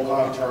a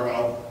Qualcomm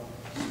terminal.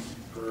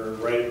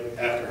 Right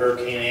after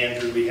Hurricane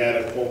Andrew, we had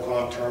a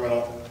Qualcomm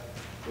terminal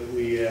that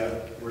we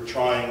were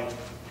trying,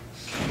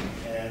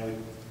 and we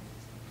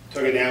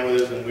took it down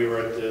with us, and we were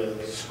at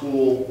the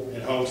school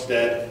in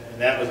Homestead,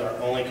 and that was our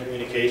only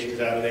communications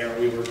out of there.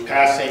 We were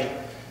passing,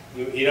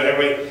 you know,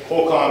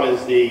 Qualcomm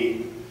is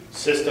the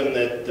system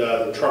that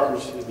the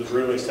truckers, it was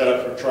really set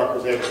up for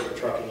truckers, they were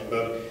trucking and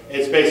boating.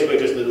 It's basically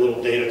just a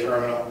little data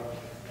terminal,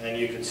 and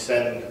you can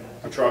send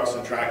the trucks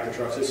and track the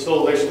trucks. They're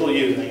still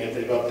using it,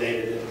 they've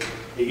updated it.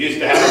 It used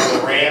to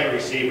have a RAM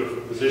receiver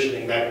for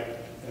positioning back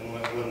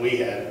when we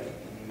had it,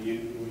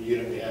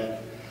 unit we had.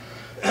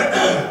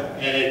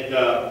 And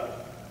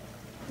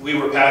we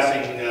were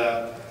passing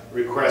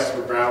requests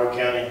for Broward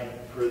County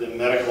for the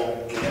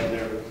medical. They had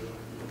their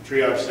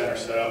triage center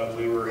set up.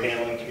 We were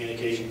handling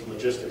communications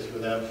logistics for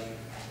them.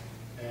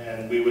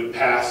 And we would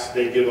pass,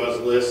 they'd give us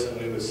lists, and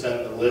we would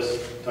send the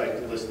list, type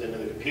the list into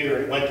the computer.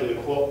 It went to the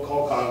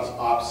Qualcomm's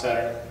Ops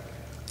Center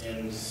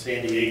in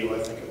San Diego, I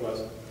think it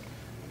was.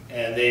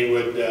 And they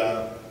would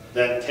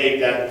then take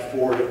that and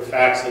forward it,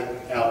 fax it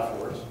out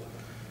for us.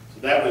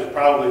 So that was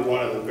probably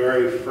one of the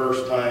very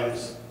first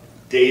times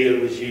data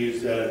was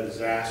used at a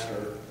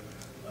disaster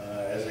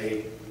as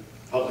a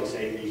public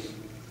safety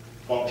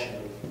function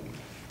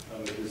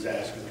of a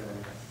disaster.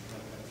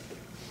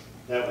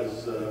 That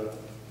was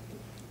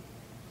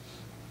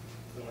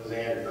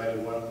Andrew,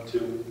 91,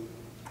 2.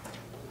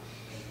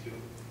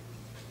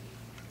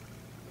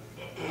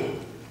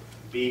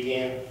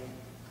 Began.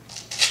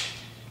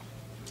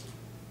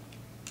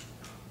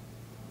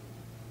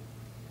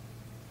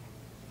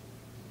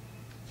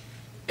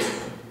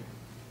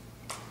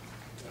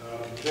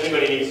 If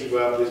anybody needs to go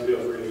out, please feel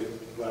free to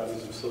go out to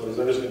these facilities.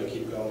 I'm just going to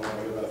keep going.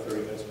 We're about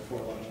 30 minutes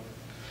before lunch.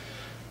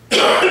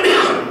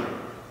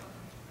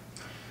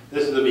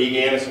 This is the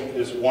BGAN.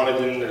 It's one of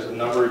them. There's a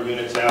number of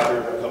units out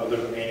there from a couple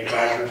different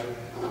manufacturers.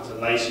 It's a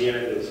nice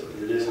unit.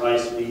 It is high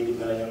speed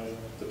depending on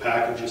the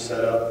package you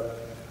set up.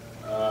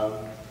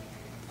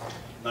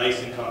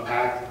 Nice and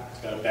compact.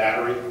 It's got a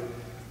battery.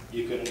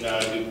 You can do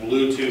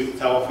Bluetooth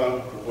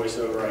telephone for voice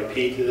over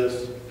IP to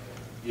this.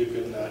 You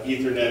can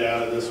Ethernet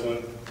out of this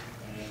one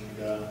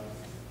and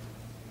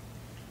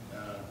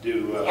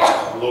do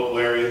local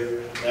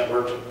area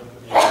network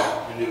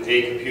and do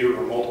a computer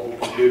or multiple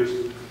computers.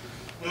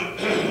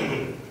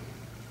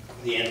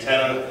 The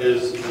antenna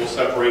will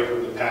separate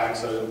from the pack,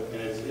 so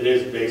and it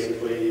is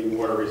basically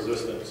water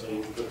resistant. So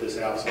you put this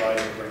outside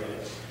and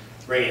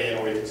bring it in,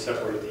 or you can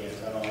separate the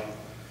antenna.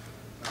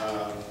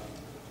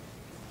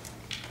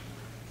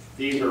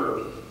 These are,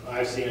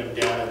 I've seen them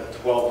down in the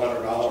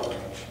 $1,200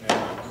 range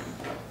now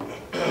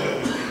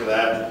for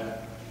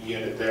that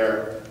unit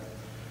there.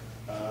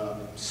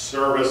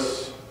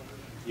 Service,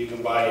 you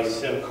can buy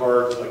SIM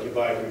cards like you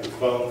buy for your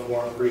phone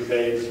for them,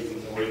 prepaid,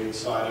 or you can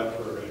sign up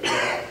for an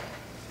account.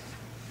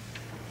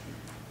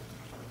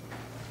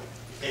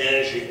 And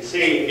as you can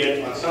see, you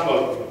get on some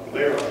of them,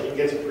 it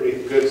gets a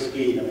pretty good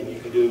speed. I mean,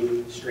 you can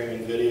do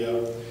streaming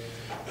video.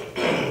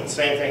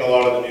 Same thing a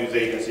lot of the news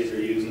agencies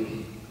are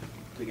using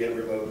to get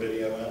remote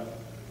video out.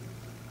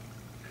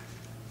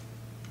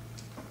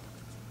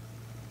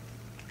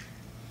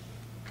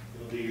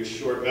 You'll do your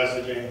short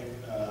messaging,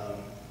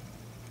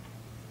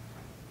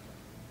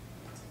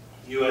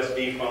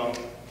 USB phone.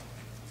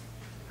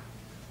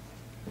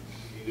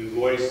 You do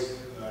voice.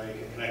 You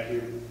can connect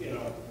your,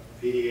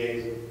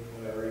 PDAs,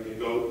 whatever. You can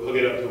go hook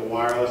it up to a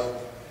wireless.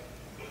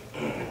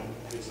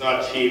 It's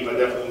not cheap. I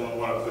definitely wouldn't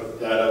want to put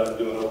that up and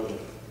do an open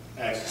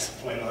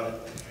access point on it.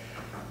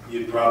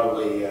 You'd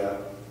probably have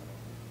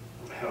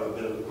a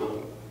bit of a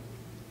bill.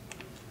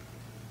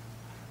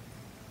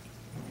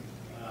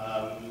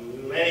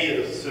 Many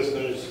of the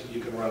systems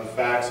you can run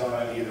fax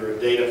on it, either a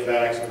data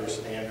fax or a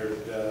standard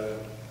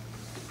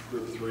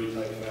Group 3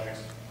 type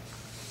fax.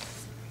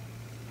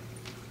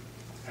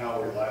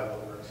 How reliable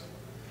it works.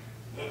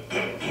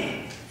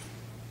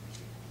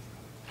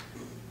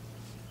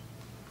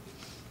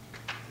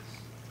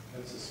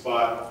 That's a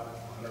spot,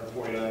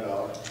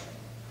 $149.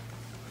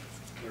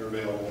 They're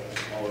available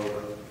all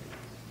over.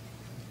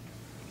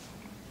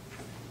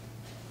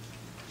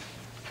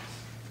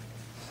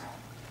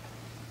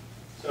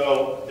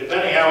 So,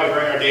 depending how we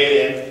bring our data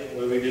in,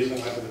 whether we do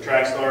something like with the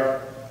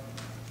TrackStar,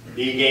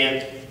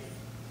 DGAN,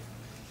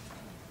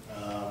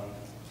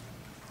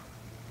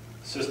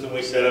 system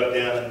we set up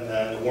down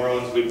in New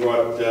Orleans, we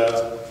brought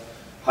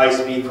high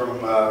speed from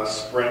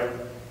Sprint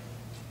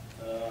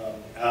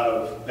out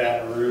of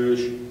Baton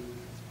Rouge,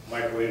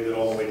 microwaved it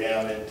all the way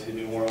down into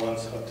New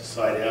Orleans, up to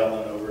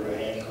Sidell and over to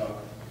Hancock.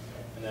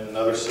 And then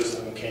another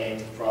system came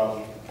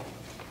from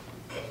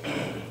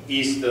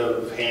east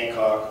of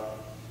Hancock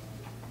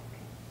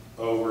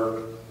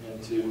over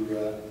into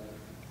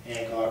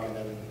Hancock, and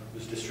then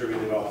was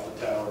distributed off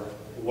the tower,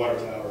 the water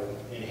tower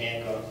in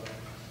Hancock.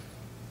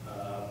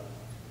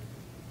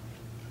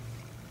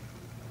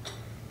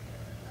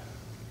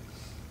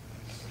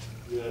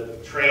 The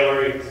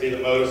trailer, you can see the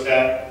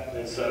Motosat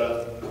that's set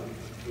up,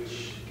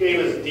 which gave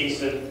us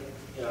decent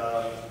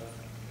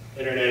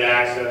internet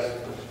access.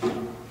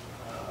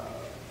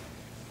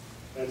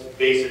 That's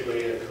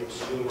basically a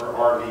consumer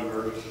RV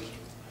version.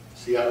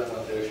 See up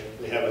front there,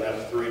 they have an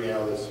F3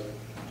 now that's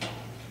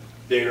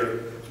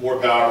bigger, more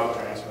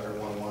powerful transmitter,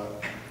 1 watt.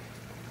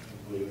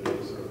 I believe it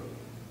is, or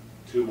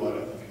 2 watt, I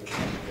think it's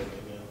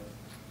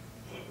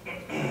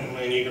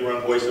and you can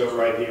run voice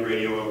over IP,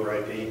 radio over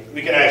IP.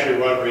 We can actually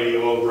run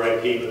radio over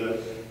IP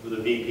with a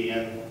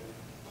VPN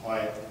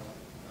client.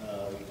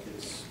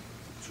 It's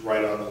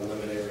right on the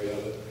limit area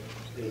of it.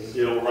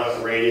 It'll run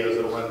the radios,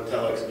 it'll run the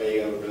telex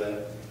Vega over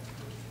that.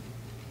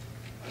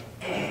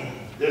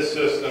 This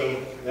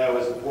system, that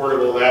was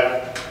portable,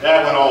 that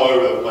went all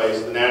over the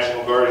place. The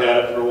National Guard had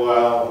it for a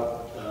while.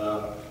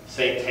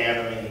 St.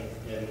 Tammany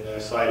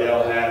and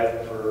Sidell had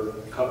it for a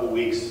couple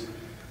weeks,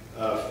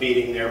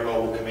 feeding their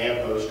mobile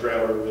command post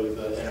trailer with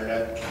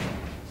internet.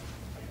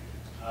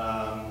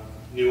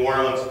 New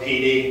Orleans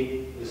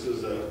PD, this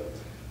was it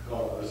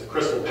was a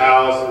Crystal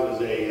Palace. It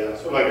was a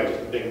sort of like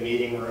a big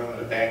meeting room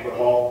and a banquet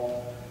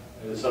hall.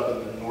 It was up in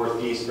the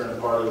northeastern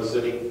part of the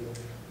city.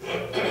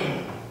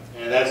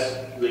 And that's,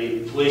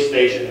 the police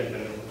station had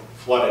been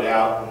flooded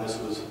out, and this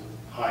was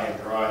high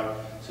and dry.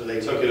 So they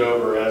took it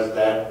over as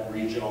that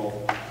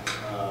regional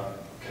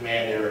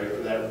command area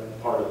for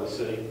that part of the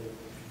city.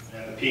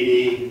 And the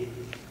PD,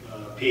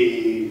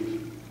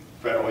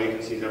 federal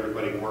agencies,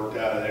 everybody worked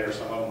out of there.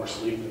 Some of them were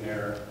sleeping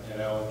there,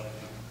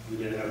 We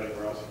didn't have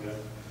anywhere else to go.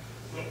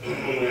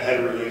 We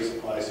had a relief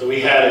supply. So we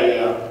had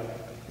a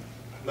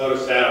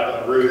Motosat up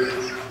on the roof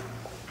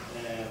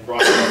and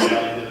brought it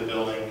down into the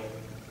building,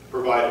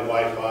 provided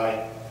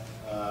Wi-Fi.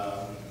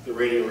 The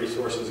radio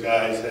resources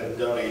guys had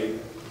donated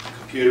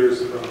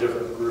computers from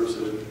different groups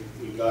that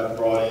we got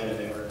brought in, and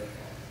they were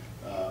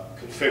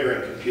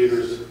configuring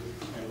computers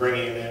and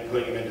bringing them in,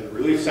 putting them into the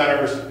relief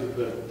centers. We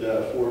put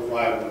 4 or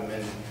 5 of them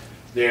in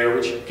there,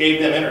 which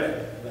gave them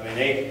internet. I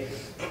mean,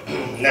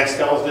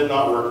 Nextels did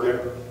not work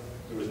there.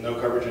 There was no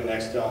coverage in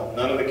Nextel.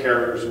 None of the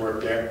carriers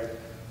worked there.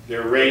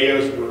 Their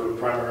radios were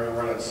primarily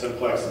running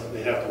simplex.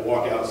 They'd have to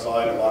walk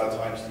outside a lot of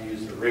times to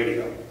use the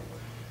radio.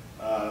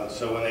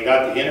 So when they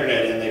got the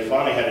internet in, they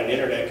finally had an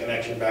internet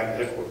connection back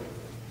to headquarters.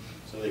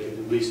 So they could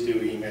at least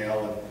do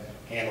email and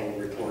handle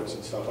reports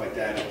and stuff like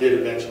that. It did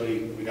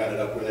eventually, we got it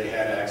up where they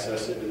had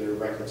access into their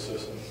record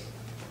system.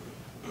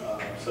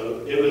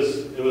 So it was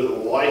a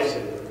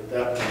lifesaver at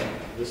that point.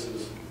 This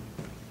is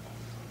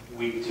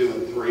week 2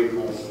 and 3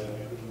 months in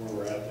where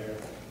we're at there.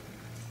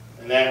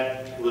 And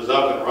that was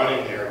up and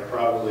running there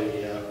probably,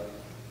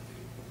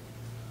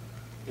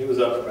 it was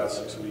up for about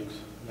 6 weeks.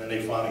 And then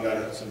they finally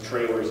got some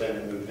trailers in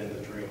and moved into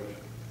the trailers.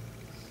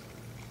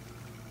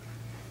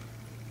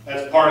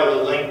 That's part of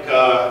the link,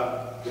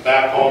 the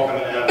backhaul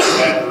coming out of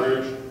Baton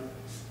Rouge.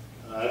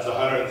 That's a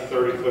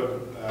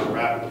 130-foot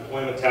rapid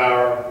deployment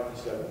tower.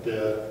 It's got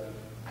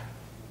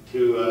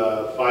two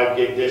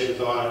 5-gig dishes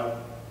on it.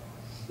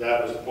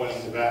 That was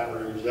pointing to Baton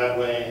Rouge that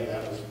way, and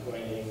that was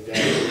pointing down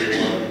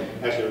to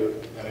actually,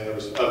 I mean, there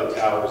was other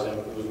towers, and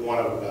it was one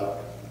of about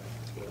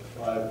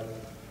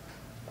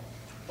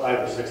five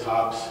or six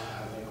hops,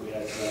 I think we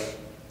had set.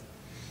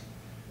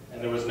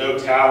 And there was no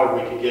tower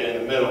we could get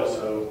in the middle,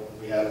 so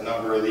we had a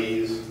number of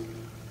these.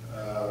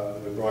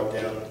 We brought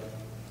down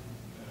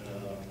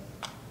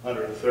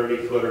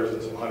 130-footers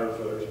and some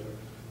 100-footers.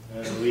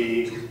 And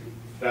we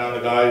found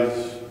the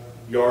guy's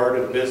yard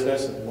of the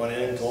business and went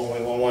in and told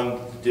him what we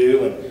wanted to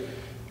do.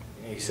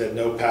 And he said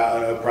no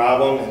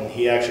problem. And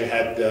he actually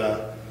had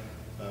a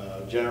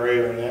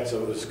generator in that,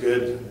 so it was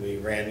good. We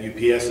ran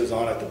UPSs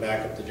on it to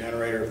back up the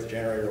generator if the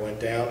generator went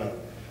down. And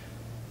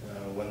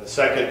when the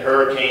second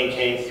hurricane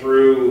came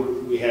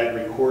through, we had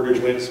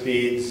recorded wind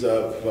speeds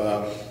of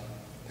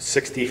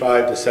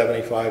 65 to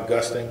 75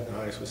 gusting. The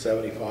highest was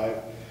 75.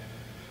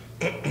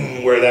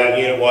 Where that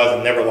unit was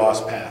and never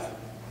lost path.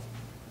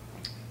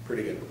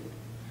 Pretty good.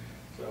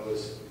 So it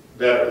was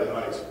better than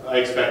I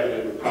expected.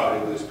 It would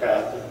probably lose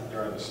path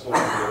during the storm,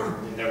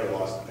 but it never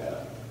lost the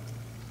path.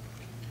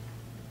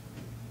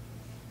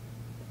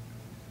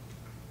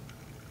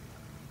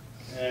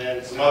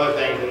 And some other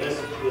things, and this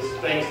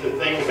things to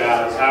think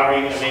about is how are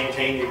you going to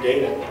maintain your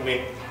data? I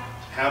mean,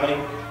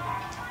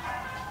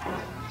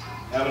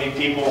 how many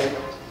people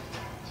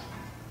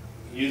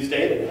use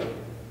data now?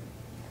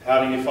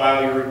 How do you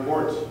file your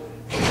reports?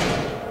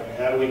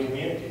 How do we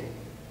communicate?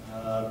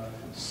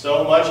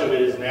 So much of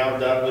it is now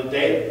done with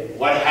data.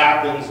 What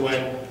happens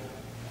when,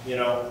 you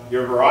know,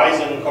 your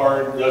Verizon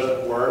card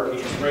doesn't work,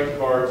 your Sprint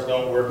cards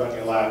don't work on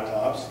your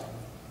laptops?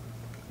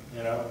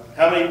 You know,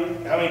 how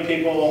many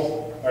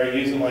people are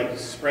using like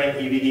Sprint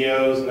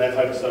EVDOs and that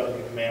type of stuff in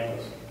the command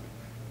post?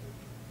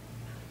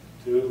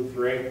 2,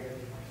 3?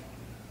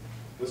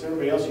 What's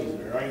everybody else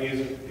using? Or aren't you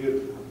using a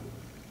computer?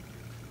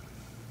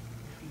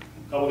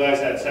 A couple guys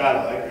had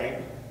satellite,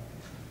 right?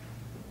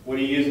 What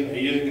are you using? Are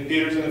you using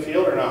computers in the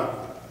field or not?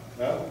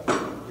 No?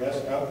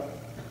 Yes? No?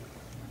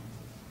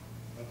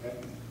 Okay.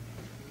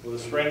 Well, the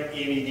Sprint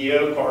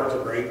EVDO cards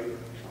are great.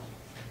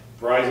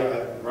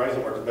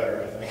 Verizon works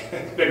better, I think.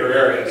 It's a bigger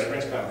area.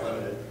 Sprint's kind of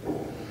limited.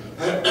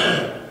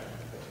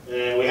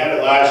 And we had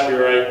it last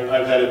year.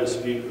 I've had a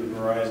dispute with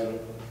Verizon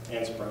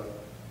and Sprint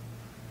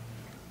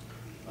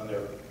on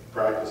their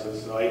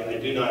practices. So I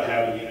do not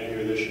have a unit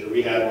here this year.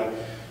 We had one.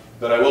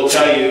 But I will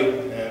tell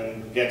you,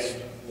 and against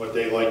what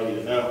they like you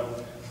to know,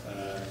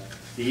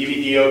 the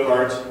EVDO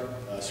cards,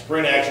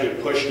 Sprint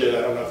actually pushed it.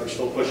 I don't know if they're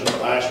still pushing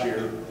it last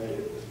year.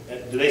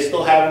 Do they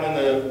still have them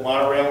in the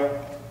monorail?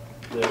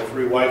 The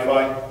free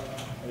Wi-Fi?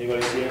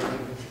 Anybody see it?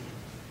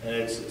 And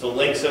it's a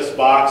Linksys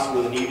box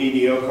with an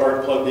EVDO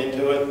card plugged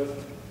into it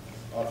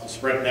off the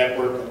Sprint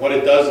network. And what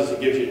it does is it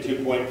gives you a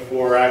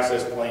 2.4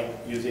 access point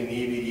using the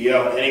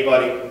EVDO. And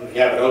anybody, if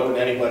you have it open,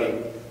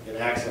 anybody can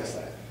access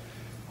that.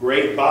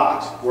 Great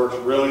box, works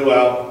really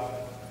well.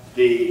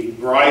 The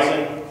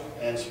Verizon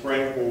and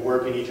Sprint will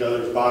work in each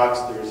other's box.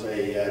 There's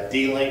a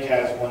D-Link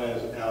has one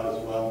out as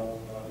well.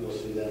 You'll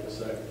see that in a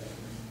second.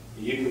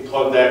 You can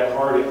plug that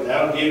card in.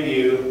 That'll give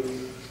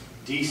you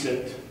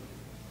decent,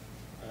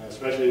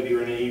 especially if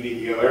you're in an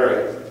EVDO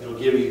area, it'll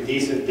give you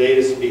decent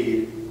data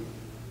speed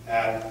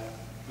at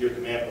your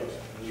command post.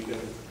 And you can,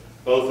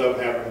 both of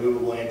them have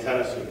removable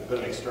antennas, so you can put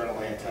an external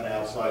antenna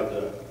outside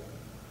the,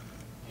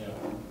 you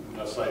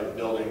know, outside the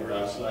building or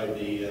outside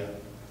the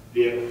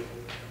vehicle.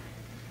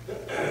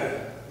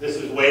 This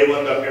is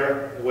Waveland up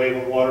here, the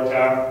Waveland water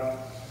tower.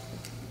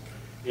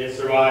 It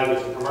survived.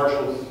 There's a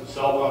commercial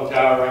cell phone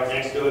tower right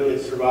next to it.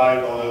 It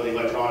survived, although the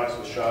electronics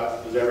was shot.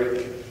 It was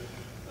everything.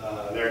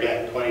 They're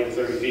getting 20 to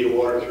 30 feet of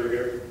water through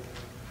here.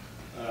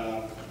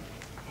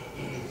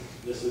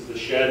 This is the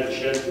shed. The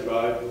shed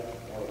survived.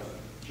 Or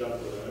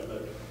jumped within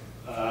it,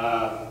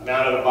 but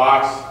mounted a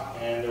box,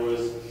 and there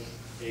was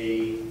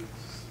a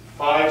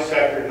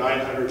 5-sector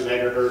 900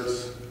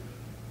 megahertz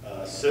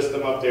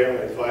system up there. We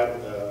had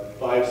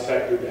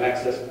 5-sector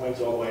access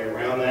points all the way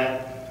around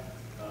that.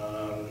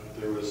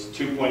 There was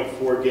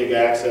 2.4 gig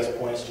access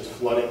points just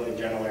flooding the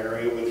general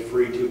area with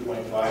free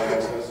 2.5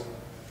 access.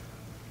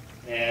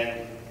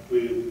 And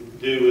we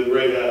do with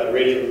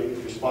radio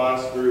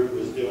response group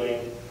was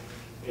doing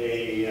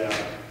they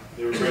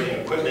were bringing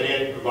equipment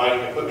in,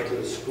 providing equipment to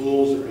the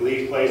schools, the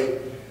relief place.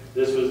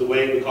 This was the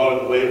way we call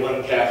it the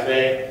Waveland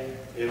Cafe.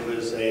 It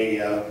was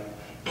I'm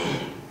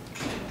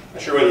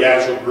not sure what the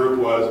actual group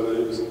was, but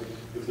it was,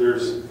 if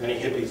there's any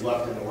hippies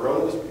left in the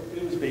world,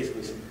 it was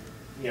basically,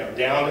 you know,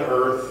 down to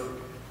earth,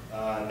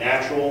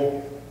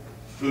 natural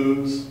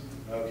foods,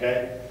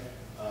 okay?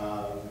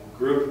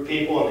 Group of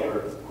people, and they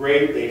were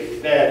great. They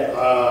fed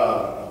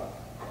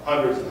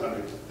hundreds and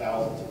hundreds of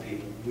thousands of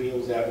people,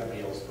 meals after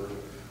meals for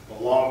a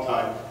long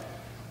time.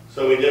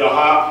 So we did a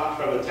hop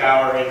from the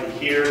tower into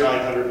here,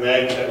 900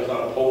 meg, that was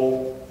on a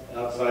pole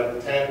outside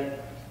the tent,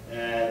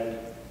 and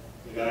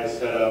the guys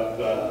set up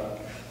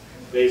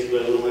basically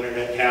a little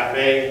internet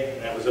cafe,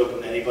 and that was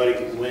open to anybody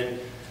could go in.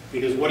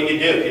 Because what do you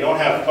do? If you don't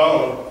have a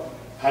phone,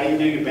 how do you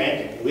do your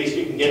banking? At least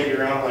you can get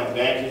your online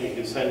banking, you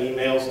can send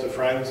emails to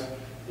friends.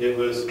 It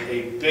was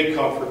a big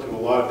comfort to a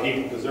lot of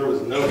people because there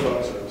was no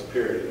phone service,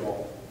 period, at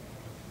all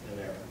in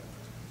there.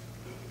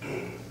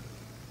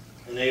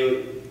 And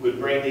they would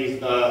bring these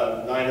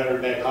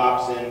 900 meg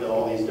hops into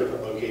all these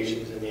different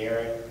locations in the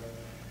area.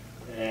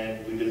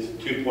 And we did some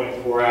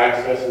 2.4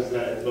 accesses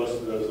then at most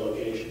of those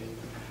locations.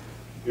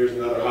 Here's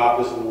another hop.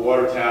 This is the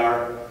water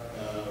tower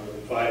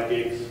with 5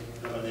 gigs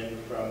coming in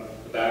from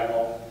the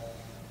backhaul.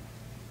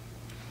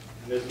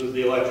 And this was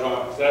the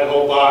electronics. That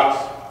whole box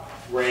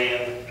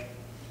ran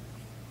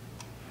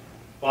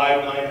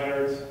 5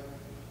 900s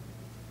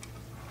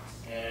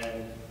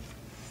and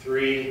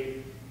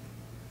 3,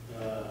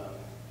 I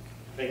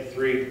think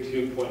 3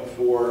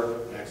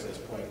 2.4 access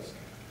points.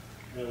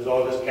 And it was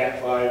all just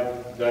Cat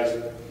 5. Guys,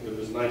 it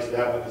was nice to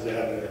have it because they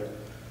had an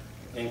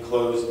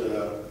enclosed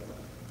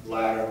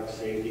ladder of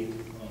safety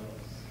on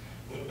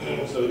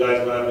it. So the guys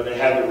went up and they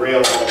had the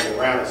rail all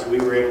around it, so we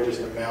were able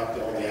just to mount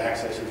all the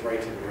accesses right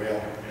to the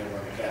rail and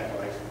run the Cat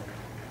 5.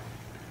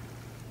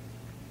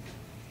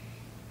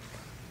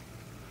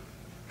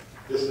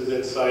 This is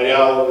at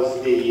Seidel. It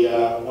was the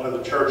one of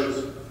the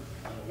churches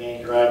on the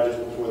main drag just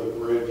before the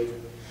bridge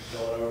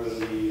going over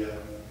the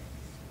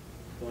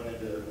going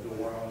into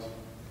New Orleans.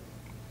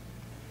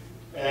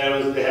 And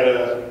it was, they had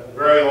a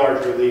very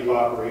large relief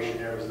operation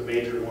there. It was the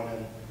major one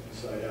in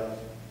Seidel.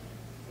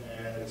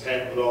 And a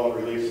tent with all the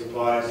relief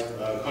supplies,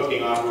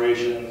 cooking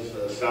operations,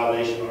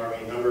 Salvation Army,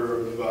 a number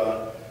of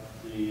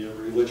the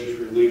religious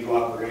relief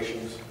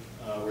operations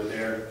were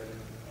there.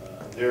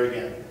 There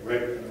again, the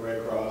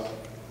Red Cross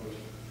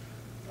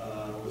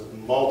was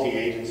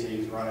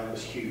multi-agencies running. It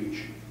was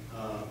huge.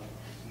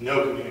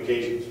 No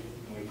communications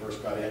when we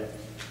first got in.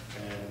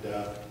 And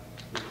the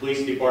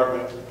police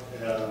department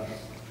said,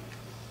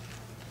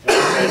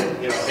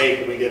 hey,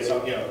 can we get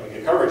some, can we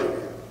get coverage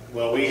here?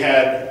 Well, we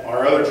had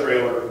our other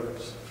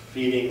trailers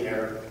feeding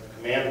their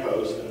command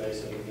post, and they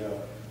said, can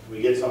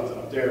we get something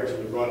up there? So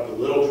we brought the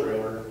little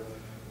trailer,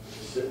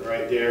 sitting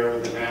right there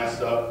with the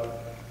mast up,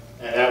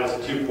 and that was a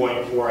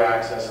 2.4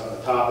 access on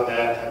the top of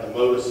that, had the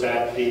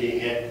Motosat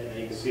feeding it, and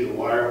you can see the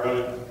wire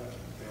running.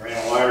 They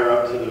ran a wire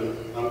up to the,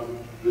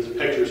 this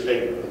picture's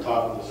taken from the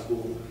top of the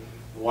school.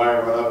 The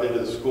wire went up into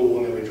the school,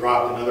 and then we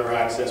dropped another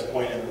access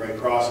point in the Red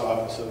Cross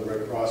office, so the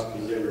Red Cross,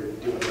 because they were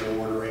doing their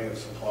ordering of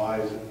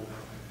supplies and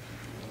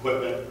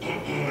equipment,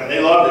 and they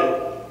loved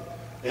it.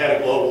 They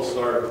had a global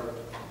start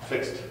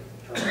fixed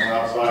terminal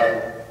outside.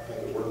 I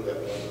think it worked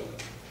that well.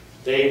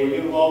 Dave, were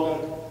you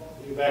involved in,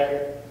 were you back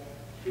here?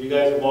 Were you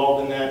guys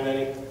involved in that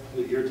many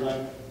at your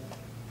time?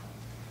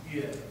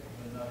 Yeah,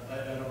 but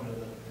I don't know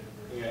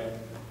that. Yeah.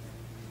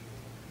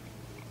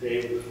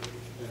 Dave,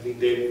 I think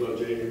Dave and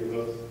Bojay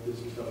both did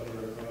some stuff in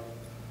the Red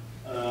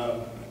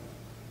Cross.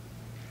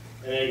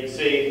 And then you can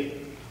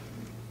see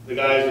the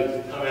guys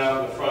would come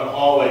out in the front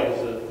hallway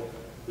because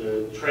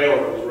the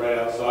trailer was right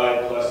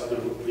outside, plus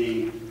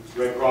the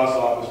Red Cross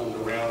office was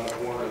around the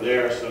corner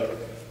there, so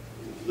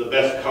the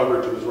best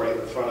coverage was right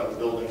in front of the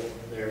building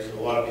there. So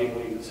a lot of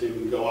people you can see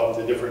would go up,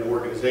 the different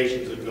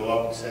organizations would go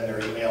up and send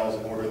their emails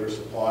and order their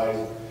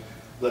supplies,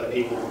 let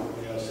people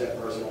send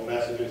personal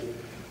messages.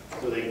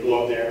 So they'd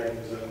go up there, and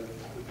there's a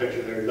picture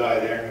of their guy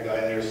there, and the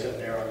guy there sitting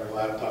there on their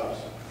laptops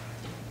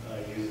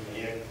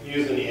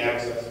using the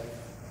access.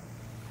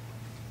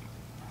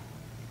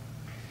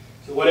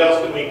 So what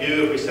else can we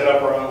do if we set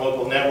up our own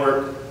local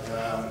network?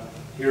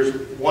 Here's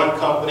one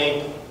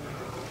company.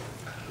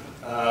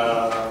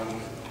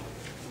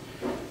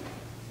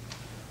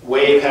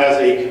 Wave has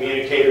a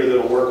communicator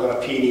that will work on a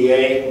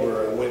PDA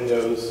or a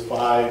Windows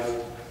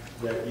 5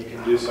 that you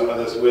can do some of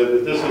this with.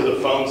 But this is a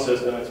phone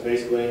system. It's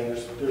basically, and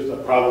there's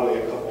probably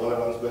a couple other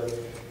ones, but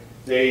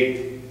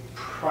they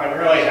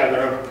primarily have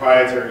their own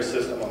proprietary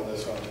system on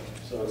this one.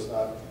 So it's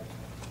not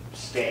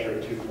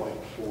standard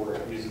 2.4.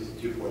 It uses a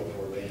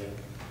 2.4 band.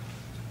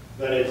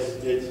 But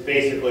it's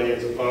basically a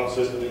phone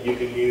system that you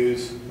can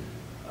use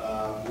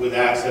with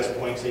access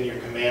points in your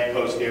command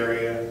post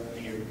area,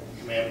 in your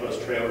command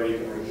post trailer. You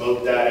can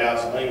remote that out,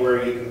 so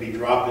anywhere you can be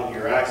dropping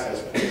your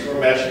access points or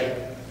meshing,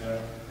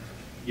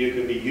 you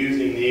can be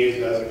using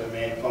these as a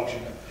command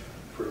function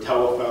for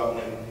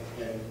telephone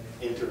and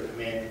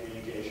inter-command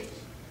communications.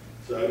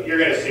 So you're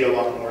going to see a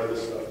lot more of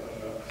this stuff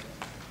coming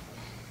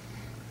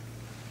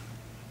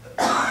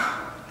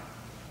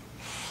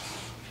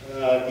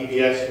up.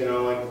 DBS,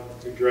 like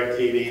your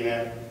DirecTV and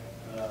that.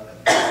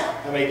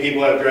 How many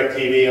people have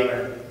DirecTV on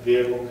their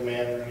vehicle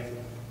command or anything?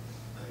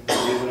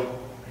 Using them?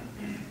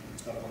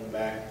 Up on the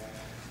back.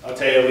 I'll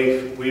tell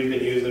you, we've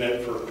been using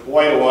it for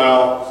quite a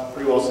while,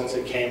 pretty well since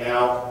it came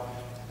out.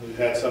 We've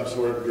had some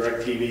sort of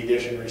DirecTV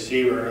dish and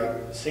receiver.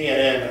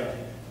 CNN,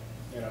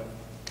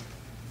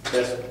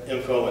 best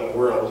info in the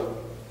world.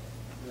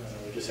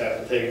 We just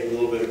have to take a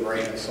little bit of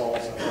grain of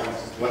salt sometimes,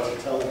 what's it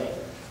telling me.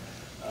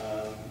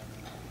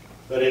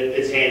 But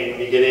it's handy when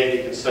you get in,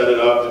 you can set it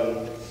up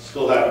and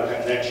still have a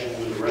connection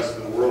with the rest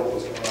of the world,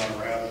 what's going on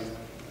around you.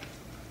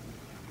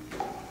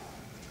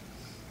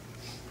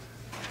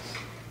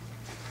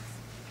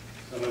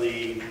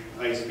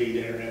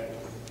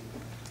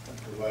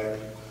 provider.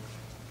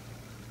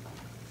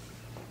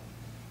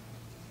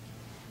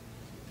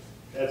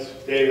 That's,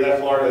 Dave, that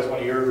Florida, that's one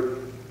of your,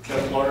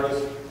 that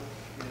Florida's?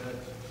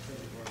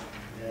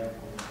 Yeah.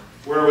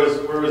 Where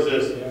was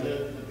this?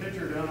 The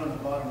picture down on the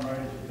bottom right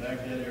is the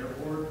Baghdad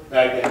Airport.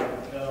 Baghdad.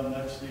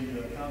 That's the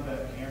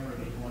combat camera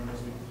that's one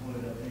that we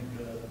deployed, I think,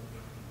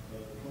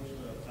 close to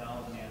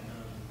 1,000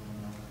 antennas.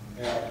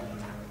 Yeah.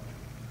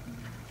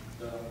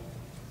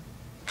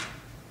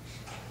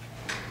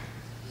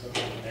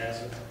 Something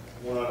massive.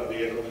 One on a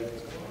vehicle.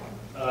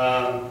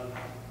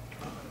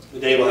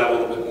 Dave will have a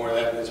little bit more of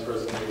that in his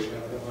presentation.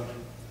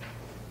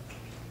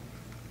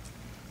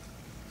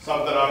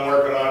 Something I'm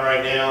working on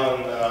right now,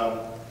 and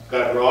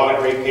got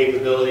broad rate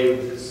capability.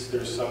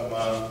 There's some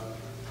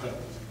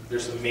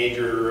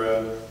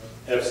major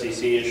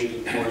FCC issues,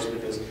 of course,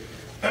 because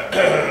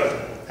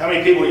how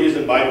many people are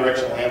using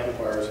bidirectional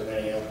amplifiers in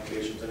many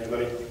applications?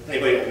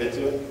 Anybody admit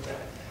to it?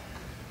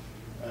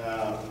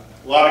 A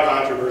lot of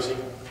controversy.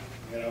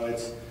 You know,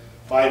 it's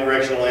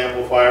bidirectional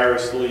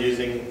amplifiers still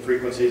using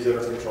frequencies that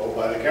are controlled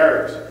by the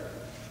carriers.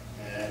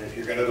 And if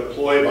you're going to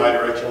deploy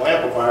bidirectional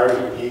amplifiers,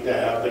 you need to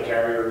have the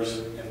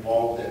carriers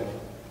involved in it,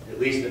 at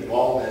least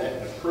involved in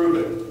it, and prove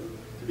it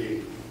to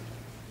be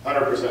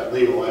 100%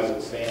 legal as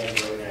it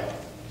stands right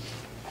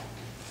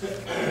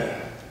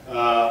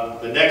now.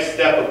 The next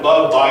step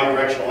above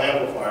bidirectional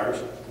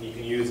amplifiers, you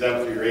can use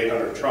them for your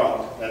 800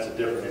 trunk. That's a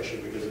different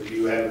issue because if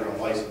you have your own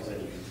license,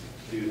 then you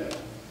can do that.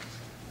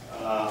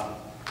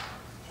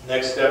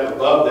 Next step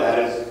above that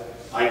is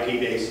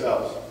IP-based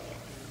cells.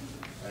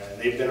 And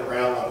they've been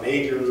around on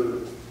major,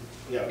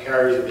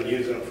 carriers have been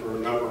using them for a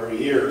number of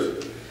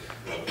years.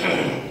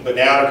 But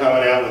now they're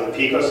coming out with the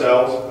pico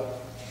cells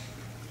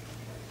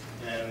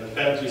and the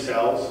femto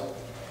cells.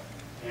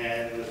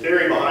 And the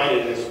theory behind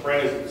it is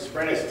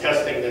Sprint is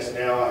testing this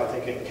now, I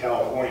think in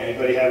California.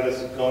 Anybody have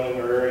this going in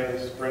their area,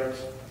 Sprint?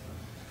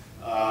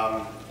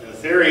 And the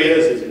theory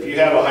is if you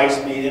have a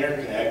high-speed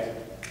interconnect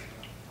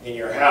in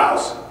your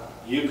house,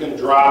 you can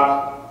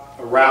drop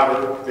a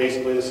router,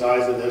 basically the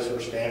size of this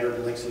or standard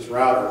Linksys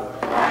router,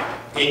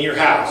 in your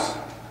house.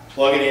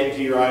 Plug it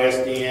into your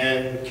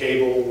ISDN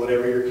cable,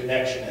 whatever your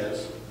connection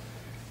is,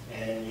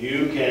 and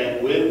you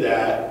can, with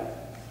that,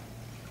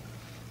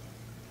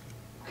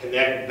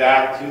 connect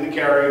back to the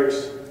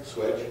carrier's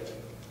switch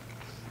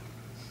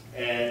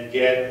and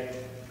get,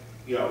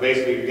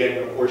 basically you're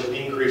getting, of course, an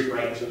increased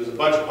range. So there's a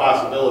bunch of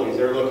possibilities.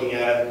 They're looking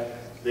at it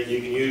that you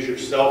can use your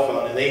cell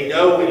phone, and they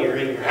know when you're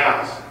in your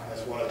house.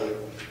 That's one of the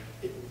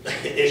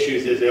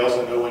issues is they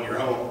also know when you're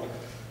home.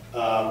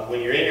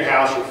 When you're in your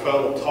house, your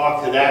phone will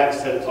talk to that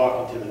instead of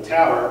talking to the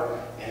tower,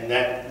 and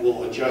that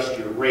will adjust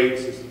your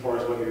rates as far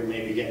as what you're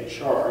maybe getting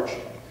charged.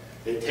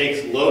 It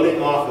takes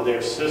loading off of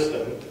their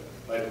system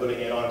by putting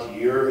it onto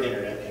your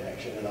internet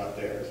connection and not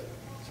theirs.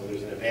 So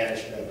there's an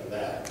advantage to them for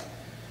that.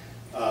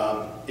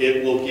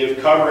 It will give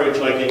coverage,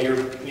 like in your,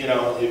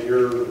 if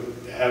you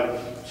have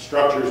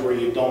structures where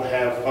you don't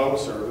have phone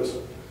service,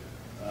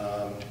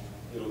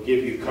 it'll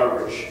give you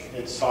coverage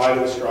inside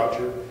of the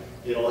structure.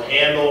 It'll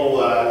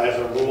handle, as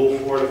a rule,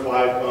 4 to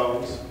 5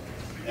 phones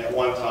at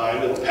one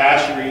time. It'll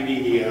pass your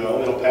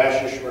EDDO. It'll pass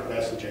your short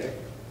messaging.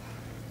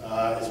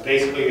 It's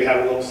basically you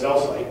have a little cell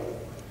site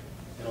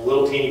in a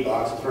little teeny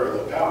box with very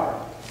low power,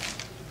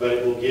 but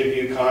it will give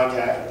you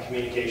contact and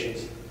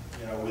communications,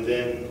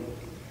 within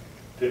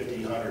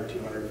 50, 100,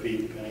 200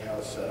 feet, depending how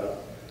it's set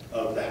up,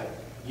 of that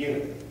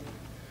unit.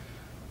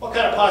 What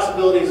kind of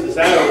possibilities does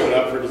that open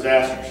up for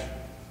disasters?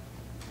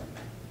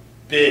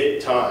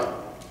 Big time.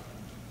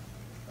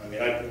 I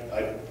mean,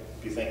 I'd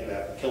be thinking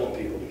about killing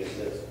people to get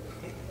this.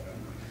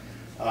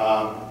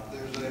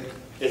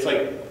 It's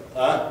like,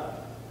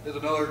 There's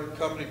another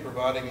company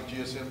providing a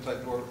GSM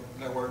type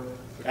network.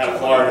 Out of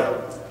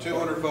Florida.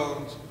 200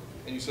 phones,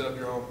 and you set up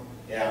your own,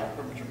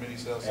 pretty much your mini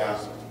cell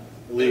system.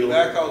 Legal. It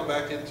backhauls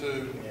back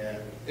into, Yeah.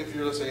 if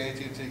you're, let's say,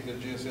 AT&T,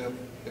 get GSM,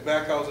 it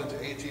backhauls into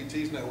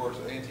AT&T's network,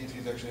 so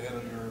AT&T's actually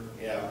handling your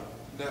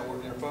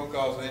network, your phone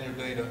calls and your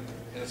data,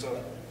 and it's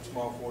a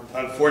small forward.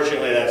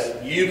 Unfortunately,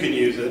 you can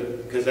use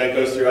it because that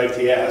goes through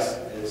ITS.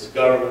 It's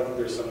government.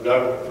 There's some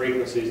government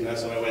frequencies, and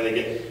that's the only way they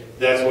get.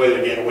 That's the way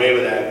they get away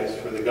with that is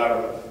for the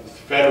government,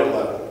 federal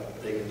level.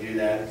 They can do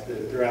that.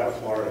 They're out of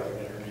Florida. I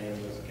forget her name.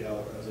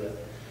 That's it.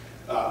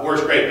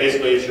 Works great.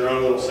 Basically, it's your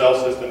own little cell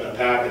system and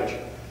package,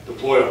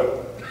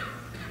 deployable.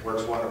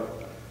 Works wonderful.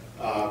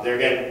 There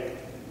again,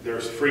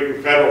 there's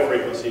federal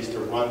frequencies to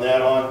run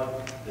that on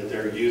that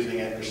they're using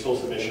it. There's still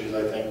some issues,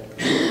 I think.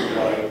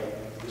 I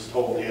was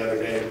told the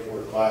other day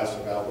before class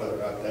about whether or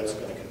not that's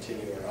going to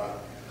continue or not.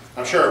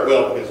 I'm sure it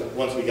will, because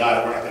once we got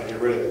it, we're not going to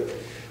get rid of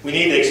it. We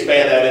need to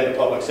expand that into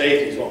public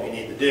safety is what we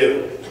need to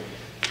do.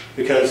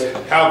 Because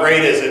how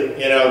great is it,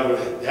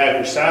 to have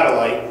your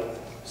satellite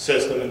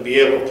system and be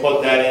able to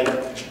plug that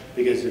in?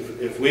 Because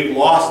if we've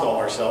lost all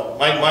our cell,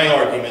 my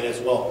argument is,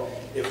 well,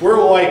 if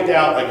we're wiped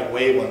out like in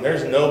Waveland,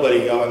 there's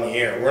nobody on the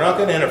air. We're not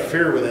going to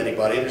interfere with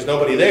anybody. There's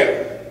nobody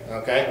there,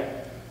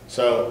 okay?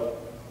 So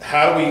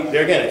how do we,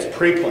 there again, it's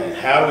pre-plan.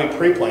 How do we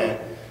pre-plan?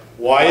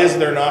 Why is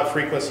there not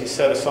frequency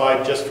set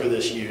aside just for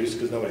this use?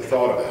 Because nobody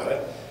thought about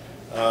it.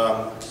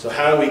 So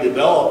how do we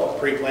develop a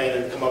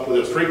pre-plan and come up with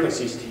those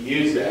frequencies to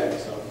use that?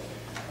 So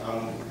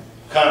I'm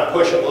kind of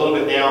pushing a little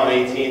bit now on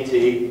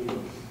AT&T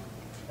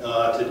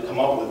to come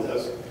up with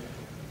this.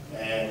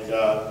 And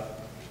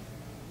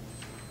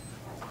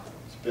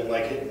it's been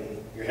like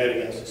hitting your head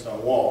against a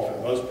stone wall for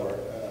the most part.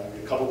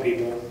 A couple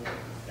people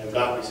have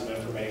gotten me some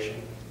information.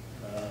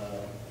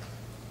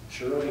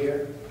 Shirley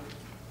here?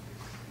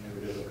 Never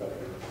did look up here.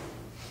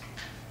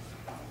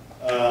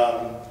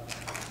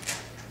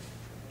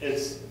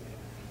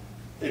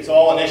 It's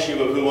all an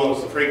issue of who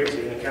owns the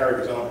frequency, and the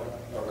carriers own it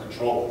or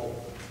control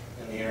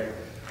it in the area.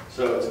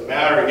 So it's a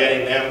matter of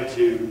getting them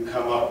to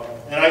come up,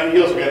 and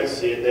you'll get to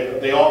see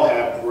it. They all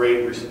have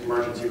great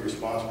emergency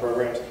response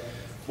programs.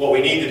 What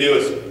we need to do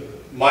is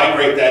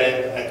migrate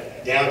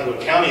that down to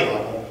a county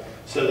level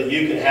so that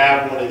you can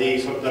have one of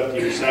these hooked up to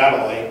your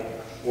satellite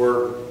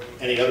or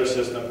any other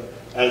system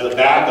as a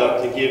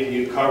backup to give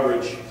you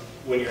coverage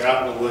when you're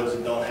out in the woods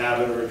and don't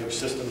have it, or if your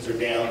systems are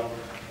down.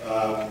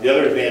 The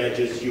other advantage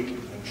is you can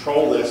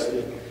control this.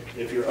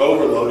 If you're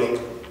overloading,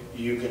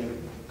 you can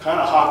kind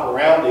of hop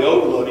around the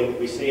overloading that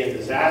we see in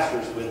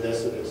disasters with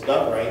this if it's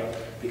done right,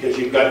 because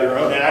you've got your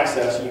own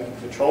access, and you can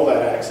control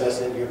that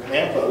access in your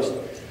command post,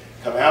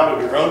 come out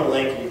with your own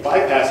link, and you're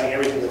bypassing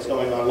everything that's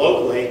going on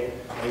locally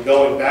and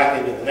going back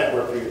into the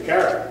network for your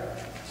carrier.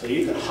 So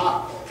you can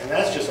hop, and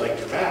that's just like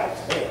dramatic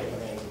to me. I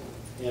mean,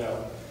 you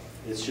know,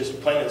 it's just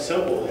plain and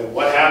simple. And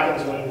what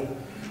happens when,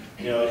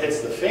 you know, it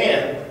hits the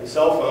fan? The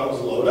cell phones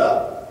load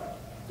up.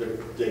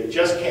 They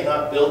just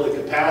cannot build the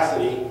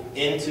capacity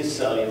into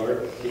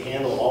cellular to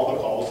handle all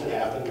the calls that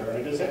happen during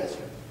a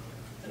disaster.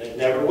 And it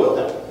never will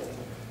happen.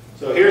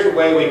 So here's a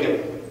way we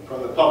can,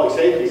 from the public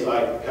safety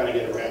side, kind of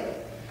get around it.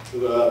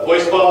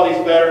 Voice quality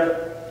is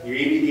better. Your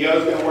EVDO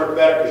is going to work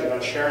better because you're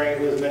not sharing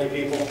it with as many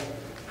people.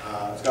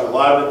 It's got a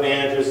lot of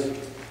advantages.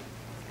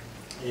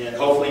 And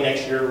hopefully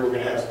next year we're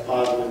going to have some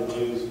positive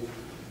news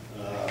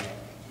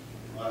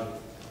on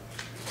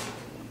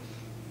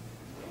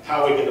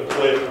how we can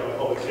deploy it from a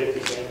public safety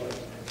standpoint.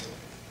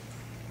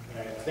 All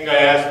right. I think I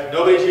asked,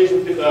 nobody's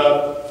using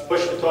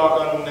push to talk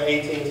on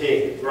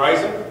AT&T.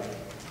 Verizon?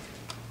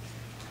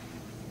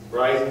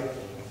 Verizon?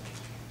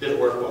 Didn't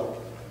work well.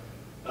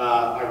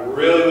 I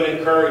really would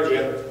encourage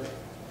you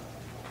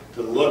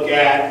to look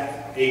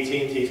at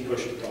AT&T's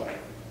push to talk.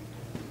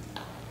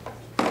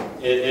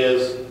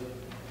 It's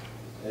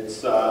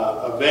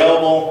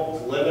available,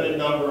 it's a limited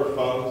number of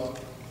phones.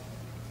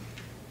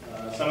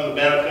 Some of the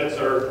benefits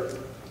are,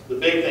 the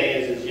big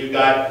thing is you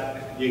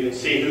can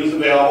see who's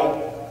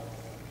available.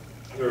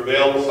 You're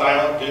available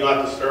silent, do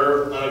not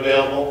disturb,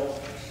 unavailable.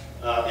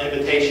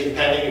 Invitation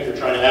pending if you're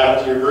trying to add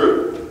it to your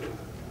group.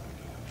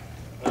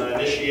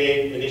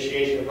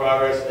 Initiation of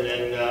progress, and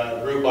then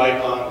group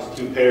icon is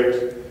 2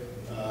 pairs.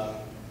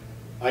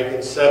 I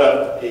can set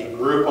up a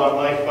group on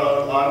my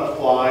phone on the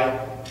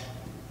fly.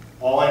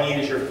 All I need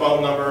is your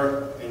phone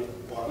number, and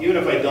even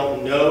if I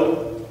don't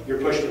know your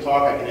push to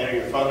talk, I can enter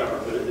your phone number,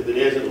 but if it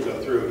is, it'll go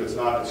through. If it's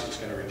not, it's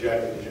just going to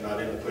reject it because you're not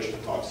in the push to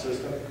talk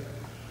system.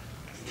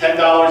 $10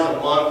 a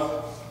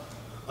month,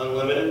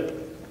 unlimited.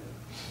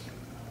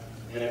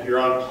 And if you're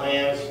on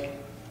plans,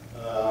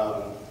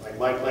 like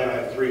my plan, I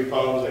have 3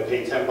 phones. I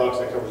pay $10.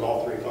 That covers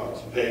all 3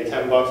 phones. You pay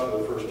 $10 for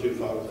the first 2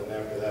 phones, and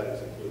after that,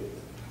 it's included.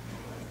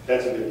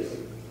 That's a good deal.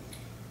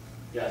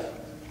 Yes.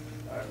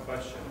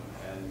 Question,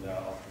 and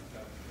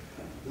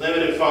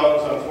Limited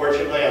phones,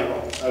 unfortunately.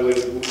 I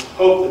would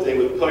hope that they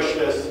would push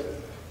this.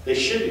 They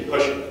should be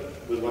pushing it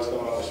with what's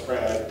going on with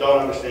Sprint. I don't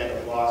understand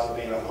the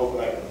philosophy, and I'm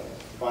hoping I can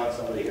find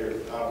somebody here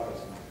at the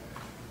conference and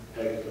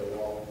peg it to the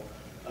wall.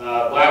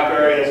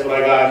 BlackBerry, that's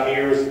what I got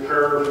here, is the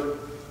Curve.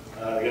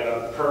 They got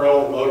a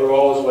Pearl.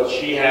 Motorola is what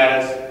she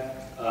has.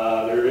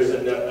 There is a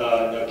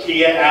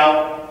Nokia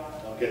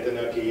out. Don't get the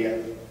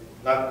Nokia.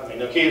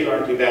 Nokias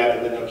aren't too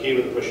bad, but the Nokia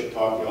with the push to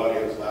talk, the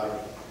audio is louder.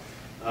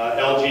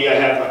 LG, I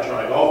have not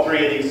tried. All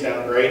 3 of these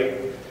sound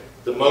great.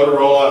 The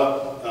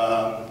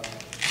Motorola,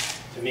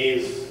 to me,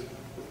 is,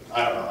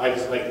 I don't know, I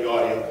just like the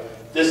audio.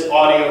 This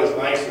audio is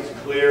nice, it's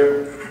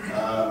clear.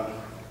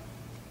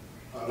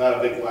 I'm not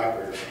a big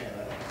BlackBerry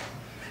fan,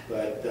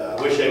 but I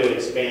wish they would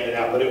expand it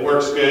out. But it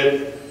works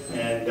good,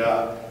 and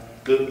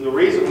the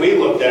reason we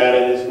looked at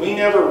it is we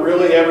never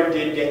really ever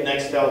did get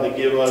Nextel to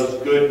give us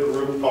good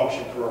group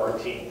function for our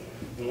team.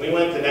 When we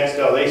went to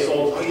Nextel, they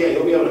sold, oh yeah,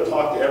 you'll be able to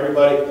talk to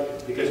everybody,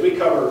 because we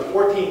cover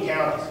 14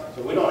 counties,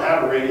 so we don't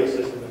have a radio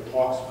system that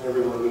talks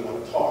everywhere we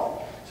want to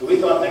talk. So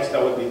we thought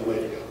Nextel would be the way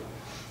to go.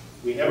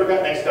 We never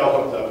got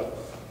Nextel hooked up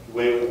the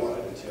way we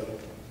wanted it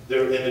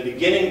to. In the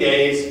beginning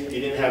days,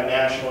 you didn't have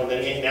national, and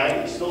then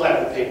now you still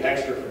have to pay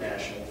extra for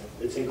national.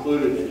 It's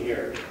included in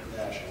here,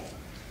 national.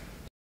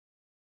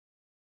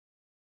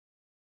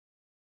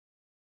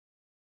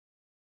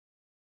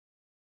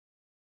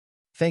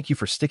 Thank you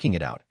for sticking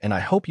it out, and I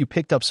hope you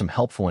picked up some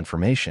helpful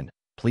information.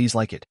 Please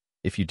like it,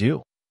 if you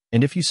do.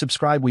 And if you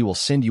subscribe, we will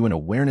send you an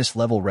Awareness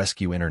Level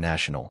Rescue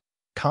International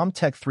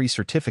Comtech 3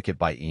 certificate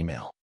by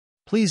email.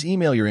 Please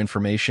email your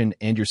information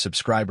and your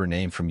subscriber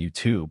name from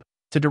YouTube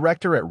to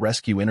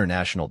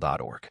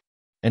director@rescueinternational.org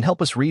and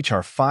help us reach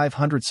our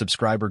 500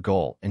 subscriber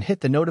goal and hit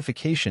the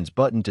notifications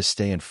button to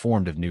stay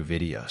informed of new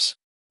videos.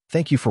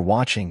 Thank you for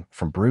watching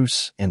from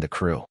Bruce and the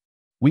crew.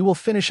 We will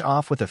finish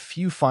off with a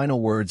few final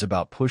words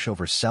about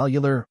pushover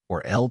cellular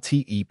or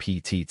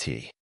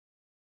LTE-PTT.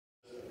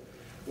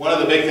 One of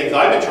the big things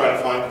I've been trying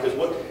to find, because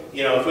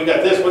if we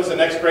got this, what's the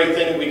next great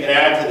thing that we can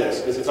add to this?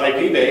 Because it's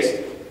IP based,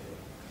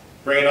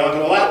 bring it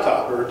onto a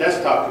laptop or a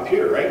desktop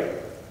computer, right?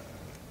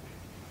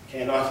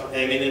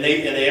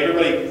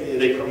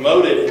 They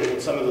promoted in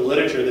some of the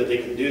literature that they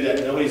can do that.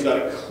 Nobody's got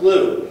a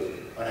clue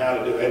on how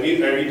to do it.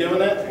 Are you doing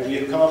that? Have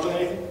you come up with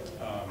anything?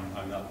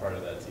 I'm not part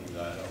of that team, so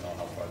I don't know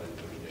how far they're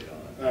doing data on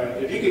it. All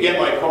right. If you could get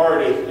my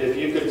card, if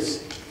you could,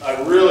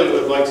 I really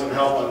would like some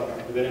help on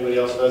if anybody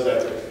else does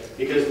that.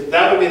 Because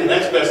that would be the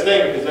next best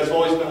thing, because that's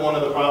always been one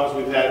of the problems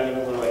we've had,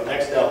 like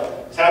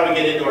Nextel, is how do we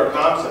get into our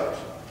comm centers,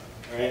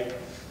 right?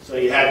 So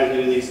you had to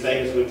do these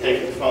things with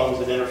taking the phones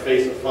and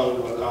interface the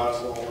phone to a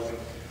console. And,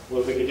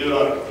 well, if we could do it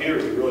on a computer,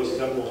 it'd be really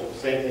simple.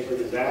 Same thing for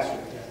disaster.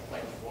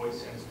 Like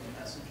voice instant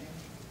messaging?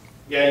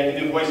 Yeah, you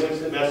can do voice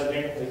instant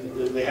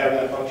messaging. They have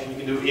that function. You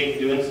can do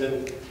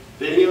instant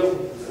video.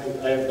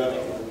 I haven't done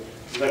it.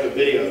 It's like a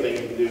video thing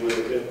you can do with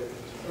it too.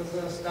 What's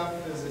that stuff?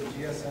 Is it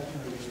GSM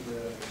or is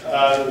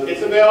it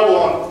it's available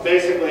on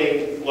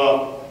basically,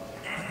 well,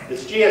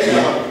 it's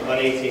GSM on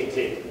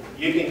AT&T.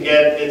 You can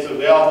it's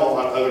available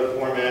on other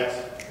formats.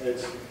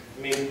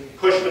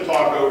 Push to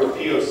talk over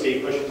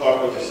POC, push to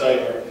talk over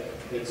cellular.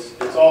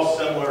 It's all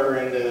similar,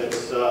 and they're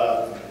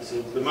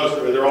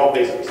all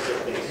basically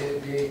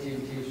stick-based. the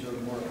AT&T showed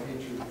more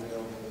features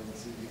available than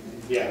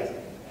CDD? Yeah.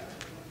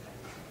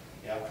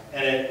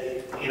 And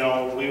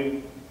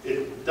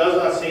it does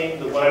not seem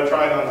that what I've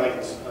tried on I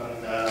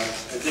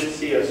did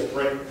see a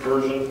Sprint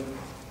version,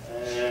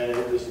 and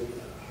it was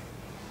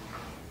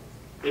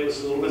a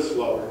little bit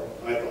slower,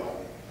 I thought.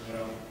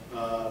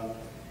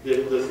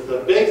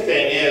 The big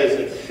thing is,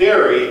 in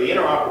theory, the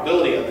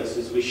interoperability on this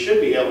is we should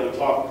be able to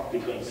talk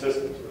between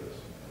systems with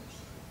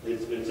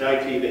this. It's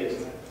IP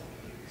based,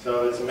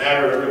 so it's a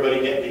matter of everybody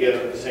getting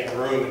together in the same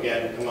room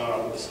again to come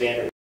out with a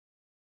standard.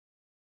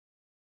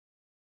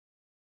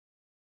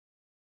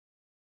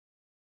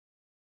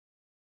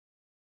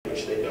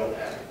 Which they don't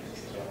have.